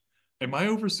 I'm like, am I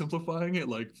oversimplifying it?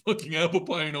 Like fucking apple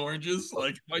pie and oranges?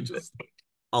 Like, am I just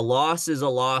A loss is a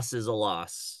loss is a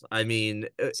loss. I mean,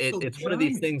 still it's one of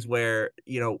these giant? things where,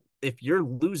 if you're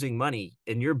losing money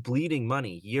and you're bleeding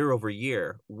money year over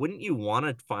year, wouldn't you want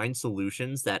to find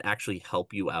solutions that actually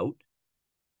help you out?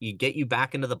 You get you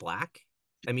back into the black?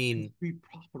 I mean, Be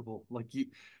profitable.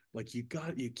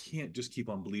 You can't just keep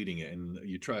on bleeding it. And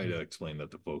you try to explain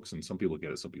that to folks, and some people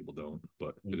get it, some people don't.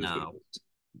 But it is what it no. is.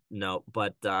 No,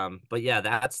 but yeah,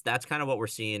 that's kind of what we're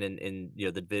seeing in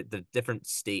the different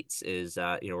states is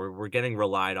we're getting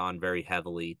relied on very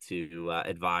heavily to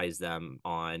advise them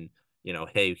on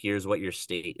hey, here's what your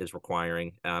state is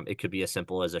requiring. It could be as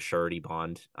simple as a surety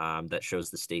bond that shows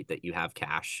the state that you have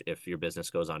cash if your business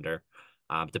goes under,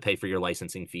 to pay for your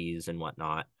licensing fees and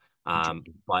whatnot.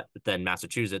 But then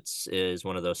Massachusetts is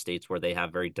one of those states where they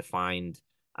have very defined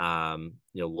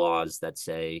laws that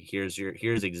say here's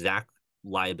exact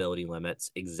liability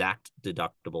limits, exact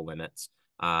deductible limits.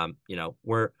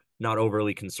 We're not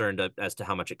overly concerned as to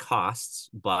how much it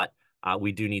costs, but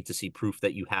we do need to see proof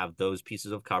that you have those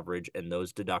pieces of coverage and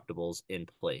those deductibles in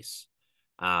place.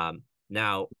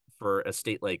 Now, for a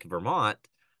state like Vermont,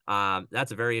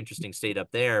 that's a very interesting state up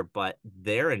there, but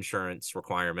their insurance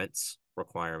requirements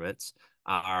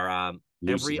are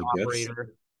Loose as it gets.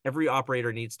 every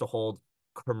operator needs to hold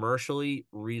commercially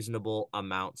reasonable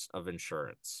amounts of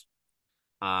insurance.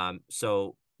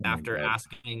 So Oh my after God.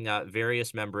 asking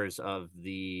various members of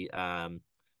the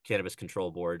Cannabis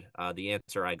Control Board, the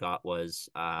answer I got was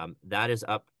that is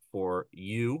up for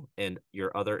you and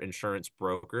your other insurance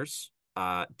brokers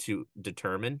to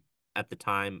determine at the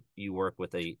time you work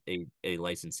with a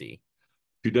licensee.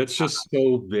 Dude, that's just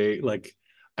so vague. Like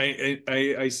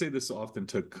I say this often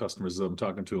to customers as I'm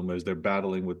talking to them as they're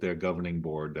battling with their governing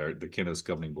board, the cannabis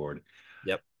governing board.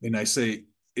 Yep. And I say,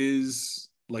 is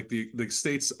like the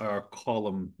states are call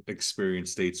them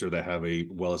experienced states or that have a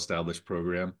well-established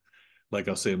program. Like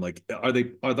I'll say, I'm like, all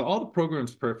the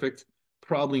programs perfect?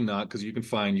 Probably not, because you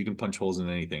can punch holes in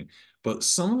anything. But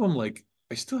some of them, like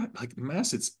I still have, like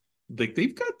Mass, it's like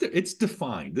it's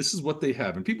defined. This is what they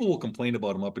have, and people will complain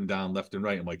about them up and down, left and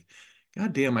right. I'm like,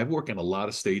 God damn, I've worked in a lot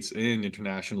of states and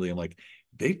internationally. I'm like,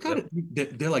 they've got Yep.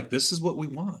 it. They're like, this is what we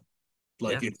want.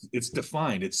 Like Yeah. it's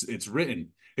defined. It's written.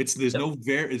 Yep.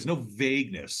 There's no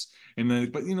vagueness. And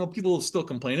then but people still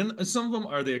complain. And some of them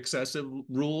are the excessive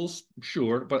rules,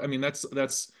 sure. But I mean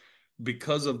that's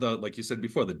because of the like you said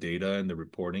before, the data and the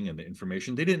reporting and the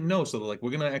information. They didn't know. So they're like,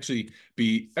 we're gonna actually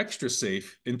be extra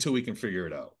safe until we can figure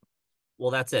it out. Well,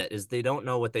 that's it, is they don't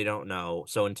know what they don't know.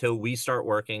 So until we start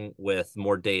working with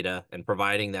more data and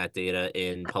providing that data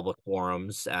in public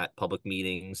forums, at public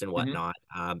meetings and Mhm. whatnot,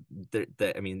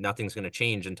 I mean, nothing's going to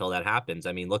change until that happens.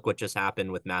 I mean, look what just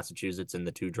happened with Massachusetts and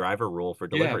the two-driver rule for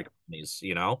Yeah. delivery companies.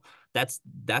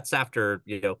 That's after,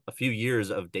 a few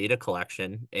years of data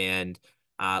collection and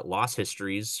loss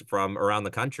histories from around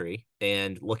the country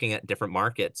and looking at different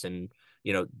markets. And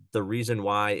the reason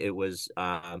why it was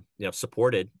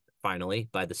supported finally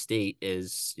by the state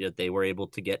is they were able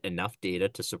to get enough data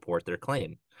to support their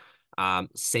claim.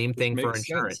 Same Which thing for makes sense.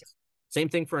 insurance. Same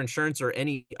thing for insurance or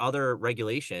any other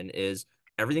regulation is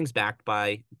everything's backed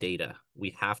by data.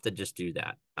 We have to just do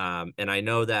that. And I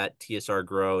know that TSR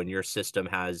Grow and your system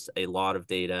has a lot of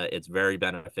data. It's very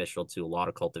beneficial to a lot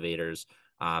of cultivators.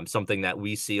 Something that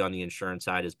we see on the insurance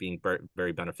side as being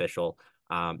very beneficial,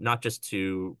 not just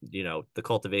to the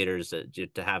cultivators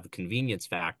to have a convenience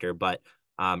factor, but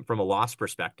from a loss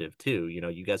perspective too.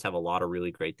 You guys have a lot of really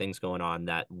great things going on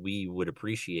that we would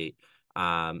appreciate.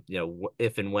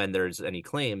 If and when there's any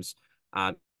claims,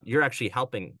 you're actually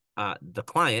helping the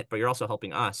client, but you're also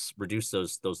helping us reduce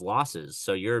those losses.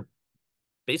 So you're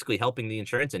basically helping the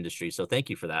insurance industry. So thank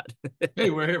you for that.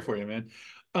 Hey, we're here for you, man.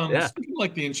 Yeah. Speaking of,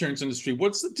 like the insurance industry,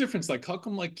 what's the difference? Like, how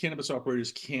come like cannabis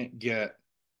operators can't get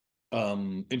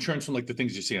insurance from like the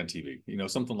things you see on TV,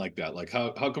 something like that? Like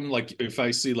how come like if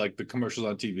I see like the commercials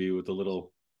on TV with the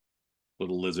little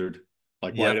lizard,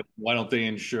 like Yep. why don't they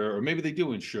insure, or maybe they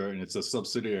do insure and it's a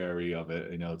subsidiary of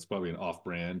it, it's probably an off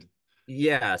brand.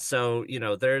 Yeah, so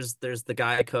there's the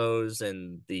Geicos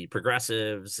and the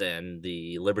Progressives and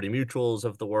the Liberty Mutuals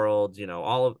of the world,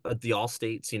 all of the all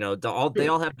states, they Sure.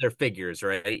 all have their figures,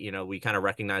 right? We kind of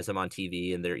recognize them on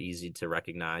TV and they're easy to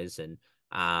recognize. And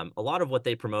a lot of what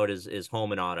they promote is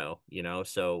home and auto,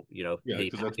 so Yeah, hey,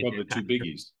 because that's package probably the two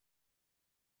biggies.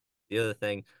 the other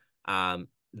thing,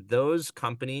 those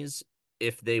companies,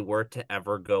 if they were to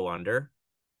ever go under,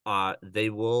 they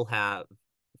will have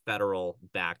federal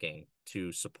backing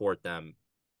to support Oh, them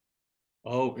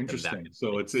back interesting. in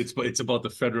So place. it's about the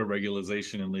federal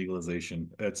regularization and legalization.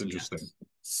 That's interesting. Yes.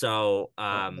 So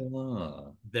Ah,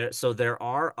 there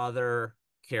are other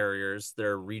carriers,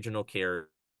 they're regional carriers.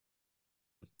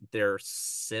 They're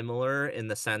similar in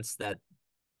the sense that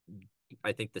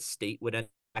I think the state would end up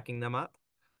backing them up.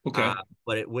 okay.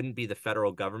 But it wouldn't be the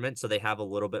federal government, so they have a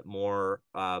little bit more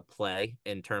play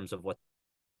in terms of what.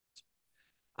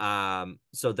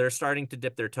 So they're starting to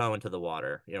dip their toe into the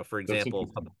water. For That's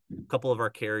example, interesting. a couple of our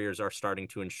carriers are starting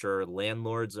to insure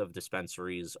landlords of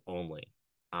dispensaries only.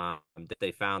 That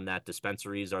they found that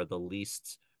dispensaries are the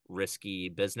least risky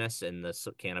business in the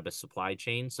cannabis supply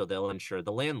chain, so they'll insure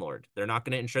the landlord. They're not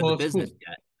going to insure the Well, that's business cool.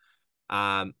 yet.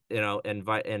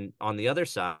 And on the other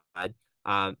side,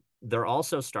 they're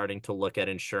also starting to look at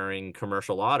insuring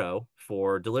commercial auto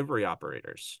for delivery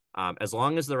operators, as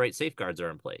long as the right safeguards are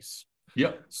in place.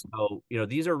 Yep. So,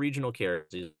 these are regional carriers,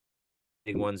 these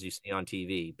big ones you see on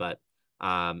TV. But,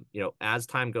 as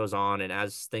time goes on and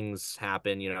as things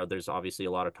happen, there's obviously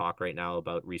a lot of talk right now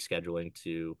about rescheduling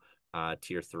to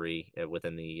tier three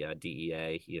within the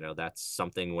DEA. That's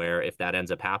something where if that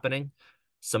ends up happening,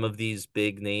 some of these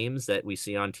big names that we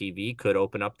see on TV could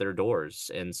open up their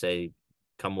doors and say,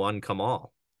 come one, come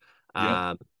all. Yep.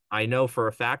 Um, I know for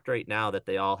a fact right now that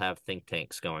they all have think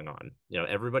tanks going on.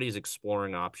 Everybody's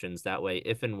exploring options that way.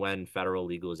 If and when federal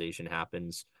legalization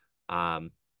happens,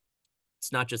 um,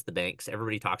 it's not just the banks.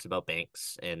 Everybody talks about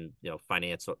banks and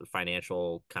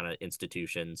financial kind of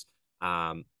institutions.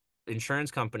 Um, Insurance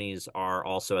companies are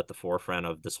also at the forefront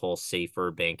of this whole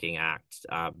Safer Banking Act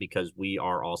because we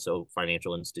are also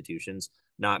financial institutions.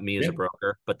 Not me as Yeah. a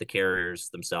broker, but the carriers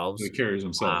The themselves. carriers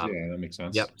themselves. Um, Yeah, that makes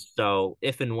sense. Yep. So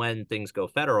if and when things go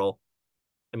federal,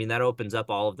 I mean, that opens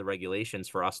up all of the regulations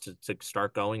for us to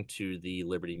start going to the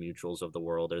Liberty Mutuals of the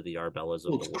world or the Arbellas Well, of the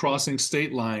it's world. crossing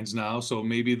state lines now, so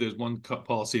maybe there's one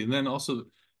policy, and then also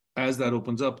as that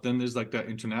opens up, then there's like that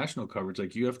international coverage.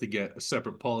 Like you have to get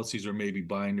separate policies or maybe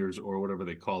binders or whatever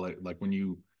they call it. Like when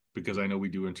you, because I know we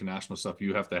do international stuff,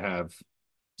 you have to have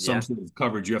some Yeah. sort of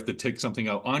coverage. You have to take something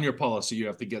out on your policy. You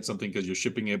have to get something because you're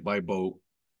shipping it by boat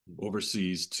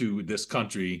overseas to this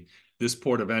country, this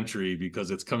port of entry because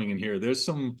it's coming in here. There's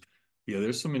some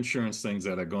insurance things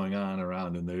that are going on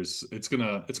around, and it's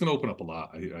gonna open up a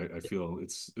lot. I feel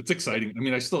it's exciting. I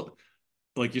mean, I still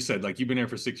like you said, like you've been here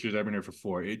for 6 years, I've been here for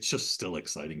four. It's just still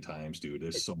exciting times, dude.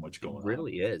 There's It so much going on.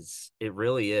 really is. It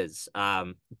really is.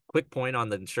 Quick point on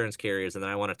the insurance carriers, and then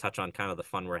I want to touch on kind of the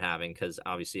fun we're having because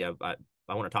obviously I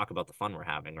want to talk about the fun we're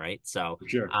having, right? So, For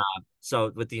sure.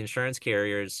 so with the insurance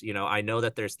carriers, I know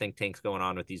that there's think tanks going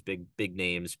on with these big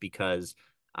names because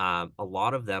a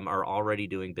lot of them are already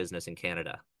doing business in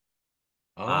Canada.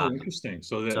 Uh, Oh, interesting.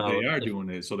 So that they so are if doing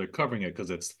it, so they're covering it because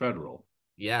it's federal.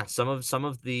 Yeah, some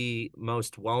of the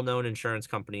most well-known insurance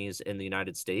companies in the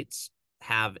United States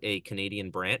have a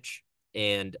Canadian branch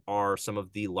and are some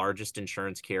of the largest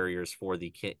insurance carriers for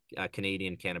the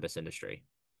Canadian cannabis industry.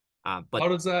 But How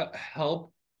does that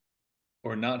help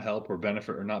or not help or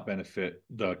benefit or not benefit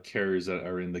the carriers that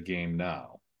are in the game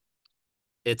now?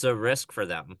 it's a risk for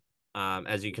them.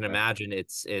 As you can Okay. imagine,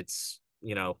 it's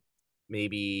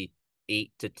maybe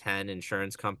 8 to 10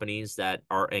 insurance companies that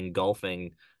are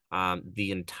engulfing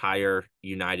the entire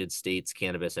United States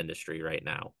cannabis industry right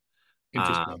now. Um,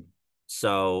 Interesting.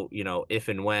 so, if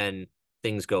and when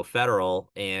things go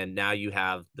federal, and now you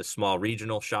have the small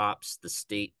regional shops, the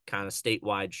state kind of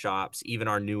statewide shops, even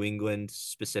our New England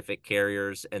specific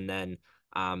carriers, and then,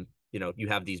 you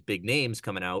have these big names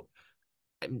coming out.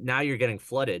 Now you're getting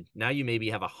flooded. Now you maybe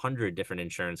have 100 different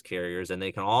insurance carriers, and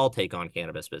they can all take on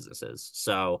cannabis businesses.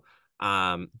 So,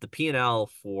 the P&L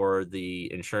for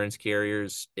the insurance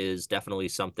carriers is definitely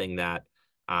something that,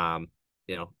 kind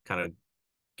of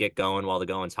get going while the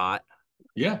going's hot.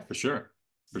 Yeah, for sure.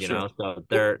 For sure. So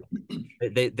Well,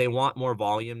 they want more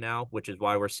volume now, which is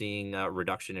why we're seeing a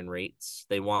reduction in rates.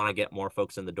 They want to get more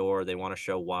folks in the door. They want to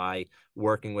show why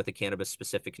working with a cannabis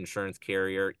specific insurance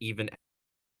carrier, even as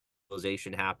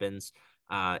legalization happens,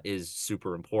 is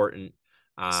super important.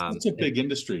 such a And big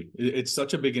industry. It's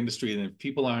such a big industry, and if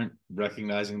people aren't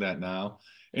recognizing that now,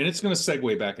 And it's going to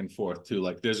segue back and forth too.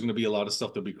 Like there's going to be a lot of stuff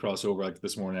that'll be crossover. Like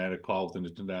this morning, I had a call with an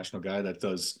international guy that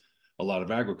does a lot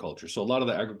of agriculture. So a lot of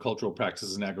the agricultural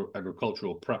practices and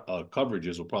agricultural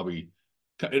coverages will probably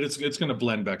it's going to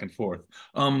blend back and forth.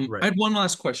 I Right. had one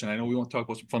last question. I know we want to talk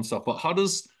about some fun stuff, but how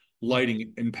does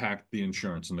lighting impact the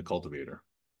insurance in the cultivator?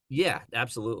 Yeah,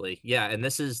 absolutely. Yeah, and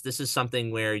this is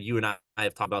something where you and I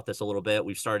have talked about this a little bit.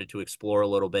 We've started to explore a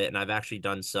little bit, and I've actually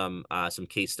done some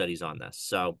case studies on this.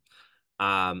 So,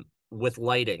 with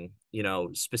lighting,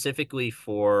 specifically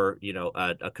for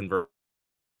a convert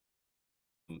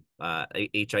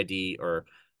HID or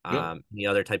Yep. any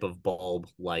other type of bulb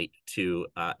light to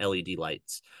LED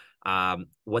lights.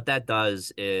 What that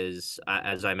does is,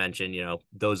 as I mentioned,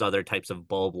 those other types of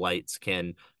bulb lights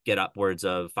can get upwards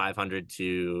of 500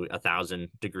 to 1,000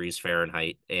 degrees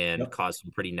Fahrenheit and Yep. cause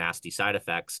some pretty nasty side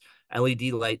effects.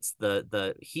 LED lights,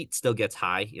 the heat still gets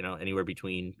high, anywhere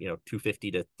between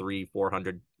 250 to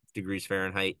 400 degrees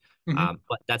Fahrenheit. Hmm.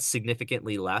 But that's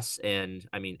significantly less. And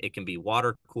I mean, it can be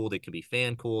water cooled, it can be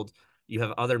fan cooled. You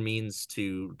have other means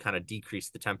to kind of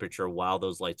decrease the temperature while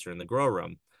those lights are in the grow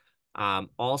room.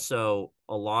 Also,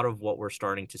 a lot of what we're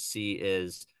starting to see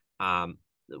is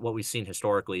what we've seen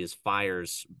historically is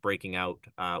fires breaking out,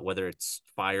 whether it's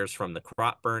fires from the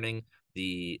crop burning,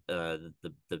 the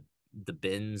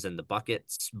bins and the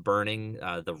buckets burning,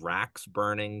 the racks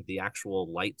burning, the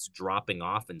actual lights dropping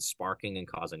off and sparking and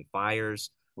causing fires.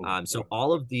 Oh, So yeah.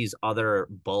 all of these other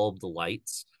bulbed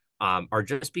lights are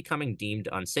just becoming deemed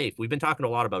unsafe. We've been talking a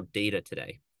lot about data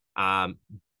today. Um,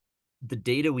 the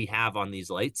data we have on these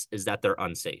lights is that they're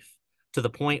unsafe to the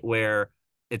point where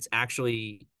it's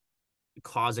actually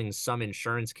causing some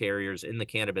insurance carriers in the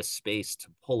cannabis space to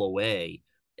pull away.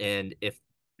 And if,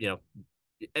 you know,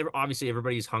 obviously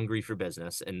everybody's hungry for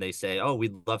business and they say, oh,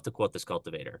 we'd love to quote this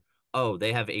cultivator. Oh,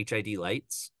 they have HID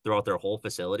lights throughout their whole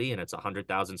facility and it's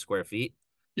 100,000 square feet.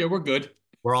 Yeah, we're good.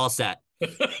 We're all set.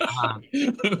 Um,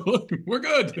 We're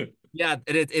good. yeah,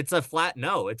 it's a flat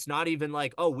no. It's not even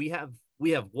like, oh, we have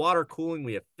water cooling,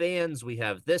 we have fans, we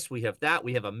have this, we have that,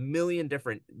 we have a million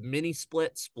different mini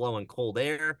splits blowing cold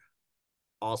air.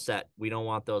 All set. We don't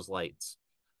want those lights.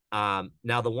 Now,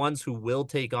 the ones who will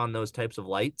take on those types of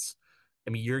lights,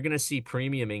 I mean, you're going to see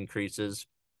premium increases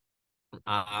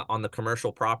on the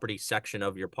commercial property section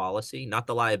of your policy, not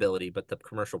the liability, but the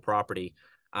commercial property.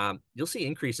 You'll see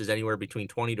increases anywhere between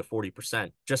 20 to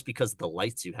 40% just because of the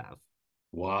lights you have.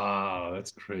 Wow,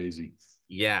 that's crazy.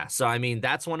 Yeah, so I mean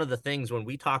that's one of the things when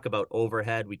we talk about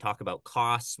overhead, we talk about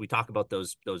costs, we talk about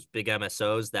those big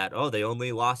MSOs that oh they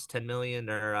only lost 10 million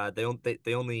or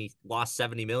they only lost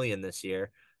 70 million this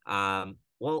year.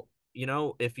 Well,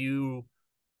 if you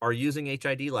are using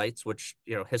HID lights, which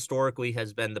historically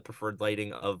has been the preferred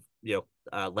lighting of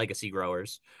legacy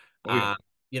growers, Oh yeah. uh,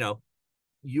 you know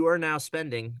you are now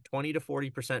spending 20 to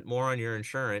 40% more on your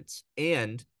insurance,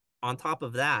 and on top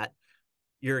of that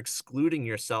you're excluding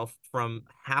yourself from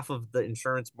half of the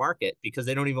insurance market because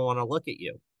they don't even want to look at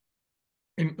you.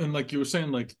 And like you were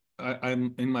saying, like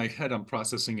I'm in my head, I'm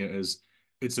processing it as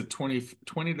it's a 20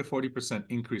 to 40%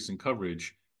 increase in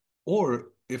coverage. Or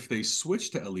if they switch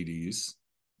to LEDs,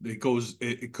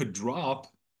 it could drop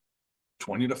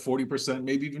 20 to 40%,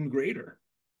 maybe even greater.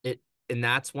 It and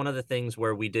that's one of the things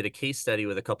where we did a case study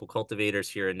with a couple cultivators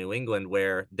here in New England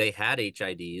where they had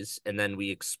HIDs and then we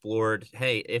explored,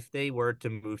 hey, if they were to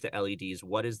move to LEDs,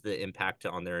 what is the impact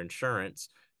on their insurance?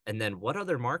 And then what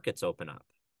other markets open up?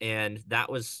 And that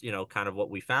was, kind of what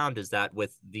we found is that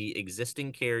with the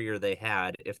existing carrier they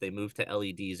had, if they moved to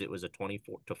LEDs, it was a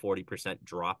 24 to 40%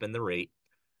 drop in the rate.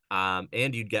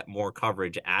 And you'd get more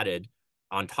coverage added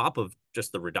on top of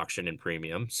just the reduction in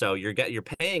premium. So you're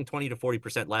paying 20 to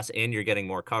 40% less and you're getting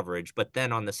more coverage, but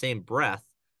then on the same breath,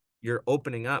 you're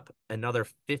opening up another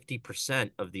 50%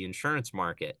 of the insurance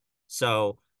market.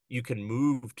 So you can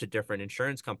move to different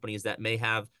insurance companies that may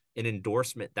have an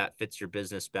endorsement that fits your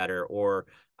business better, or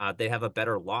they have a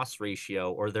better loss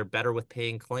ratio, or they're better with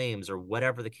paying claims, or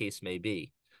whatever the case may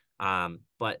be.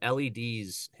 But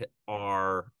LEDs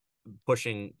are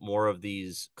pushing more of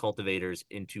these cultivators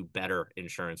into better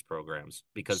insurance programs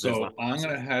because there's less So I'm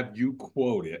gonna losses. have you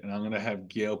quote it, and I'm gonna have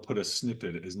Gail put a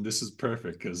snippet, and this is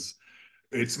perfect because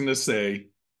it's gonna say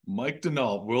Mike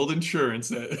DeNault, World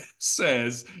Insurance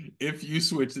says if you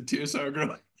switch to TSR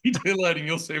Grow retail lighting,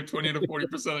 you'll save 20 to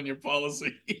 40% on your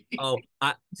policy. Oh,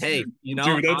 hey,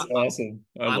 Dude, that's awesome.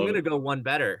 I I'm love gonna it. go one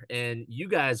better. And you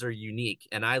guys are unique,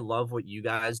 and I love what you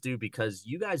guys do because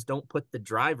you guys don't put the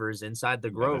drivers inside the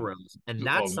Yeah, grow rooms, and oh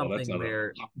that's no, that's something not a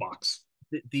where hot box.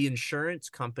 the insurance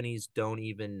companies don't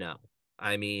even know.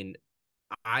 I mean,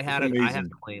 It's I had a amazing.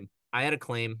 claim. I had a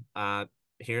claim.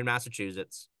 here in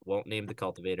Massachusetts. Won't name the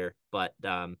cultivator, but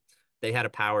they had a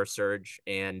power surge,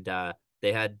 and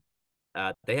they had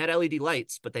they had LED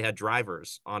lights, but they had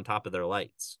drivers on top of their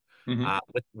lights. Hmm.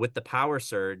 With the power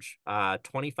surge,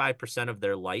 25% of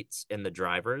their lights in the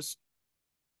drivers,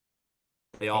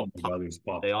 they Oh all my God, these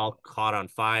they popped. all caught on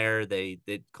fire. They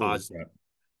Holy crap.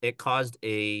 it caused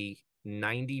a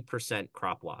 90%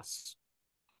 crop loss.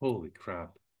 Holy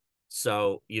crap.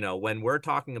 So, when we're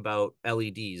talking about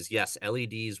LEDs, yes,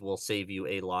 LEDs will save you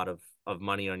a lot of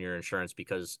money on your insurance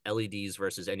because LEDs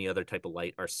versus any other type of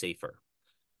light are safer.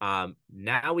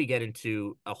 Now we get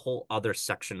into a whole other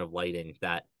section of lighting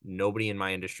that nobody in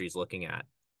my industry is looking at,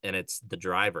 and it's the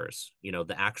drivers,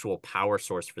 the actual power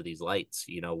source for these lights.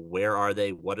 Where are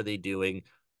they? What are they doing?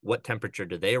 What temperature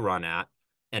do they run at?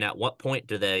 And at what point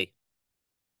do they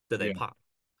Yeah. pop?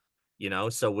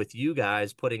 So with you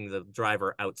guys putting the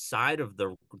driver outside of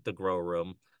the grow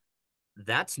room,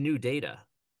 that's new data.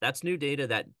 That's new data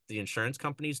that the insurance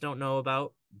companies don't know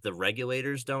about, the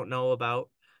regulators don't know about.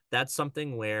 That's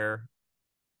something where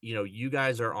you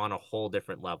guys are on a whole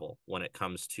different level when it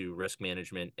comes to risk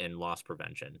management and loss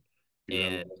prevention. Dude, I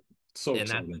love And it. So and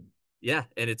that exciting. yeah,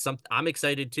 and it's something I'm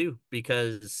excited too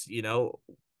because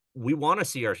we want to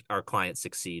see our clients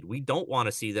succeed. We don't want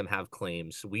to see them have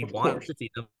claims. We Of want course. to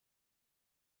see them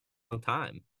on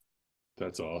time.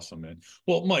 That's awesome, man.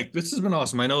 Well, Mike, this has been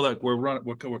awesome. I know that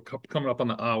we're coming up on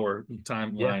the hour Yeah.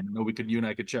 timeline. I know you and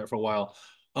I could chat for a while.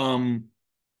 Um,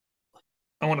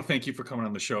 I want to thank you for coming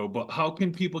on the show, but how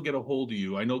can people get a hold of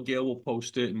you? I know Gail will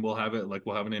post it and we'll have it, like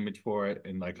we'll have an image for it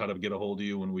and like how to get a hold of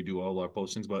you when we do all our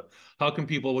postings. But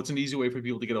what's an easy way for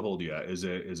people to get a hold of you? Is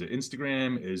it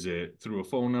Instagram? Is it through a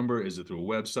phone number? Is it through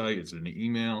a website? Is it an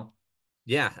email?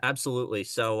 Yeah, absolutely.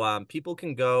 So people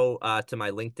can go to my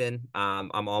LinkedIn.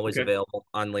 I'm always Okay. available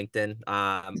on LinkedIn.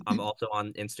 I'm also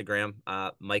on Instagram.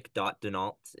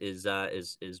 Mike.DeNault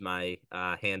is my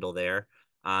handle there.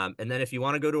 And then if you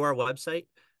want to go to our website,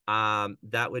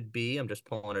 that would be, I'm just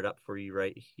pulling it up for you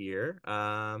right here.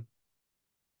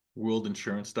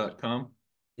 Worldinsurance.com.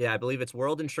 Yeah, I believe it's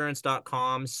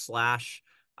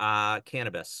worldinsurance.com/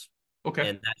 cannabis. Okay.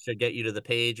 And that should get you to the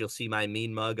page. You'll see my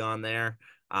mean mug on there.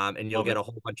 And you'll Love get it. a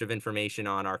whole bunch of information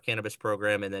on our cannabis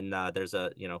program. And then there's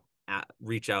a,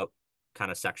 reach out kind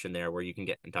of section there where you can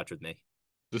get in touch with me.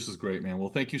 This is great, man. Well,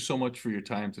 thank you so much for your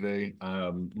time today.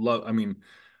 I mean,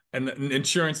 and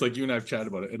insurance, like you and I've chatted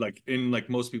about it, like in like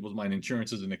most people's mind,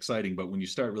 insurance isn't exciting, but when you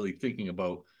start really thinking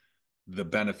about the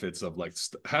benefits of like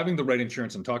having the right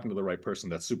insurance and talking to the right person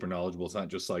that's super knowledgeable, it's not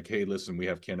just like, hey, listen, we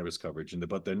have cannabis coverage,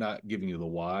 but they're not giving you the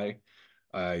why.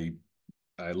 I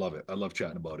I love it. I love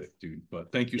chatting about it, dude.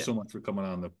 But thank you Yeah. so much for coming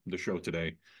on the show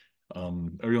today.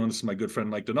 Everyone, this is my good friend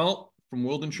Mike DeNault from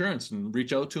World Insurance, and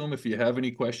reach out to him if you have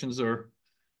any questions or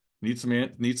need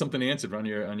something answered on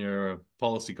your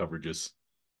policy coverages.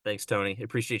 Thanks, Tony.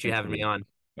 Appreciate you Thanks, having me buddy. on.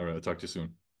 All right, I'll talk to you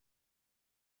soon.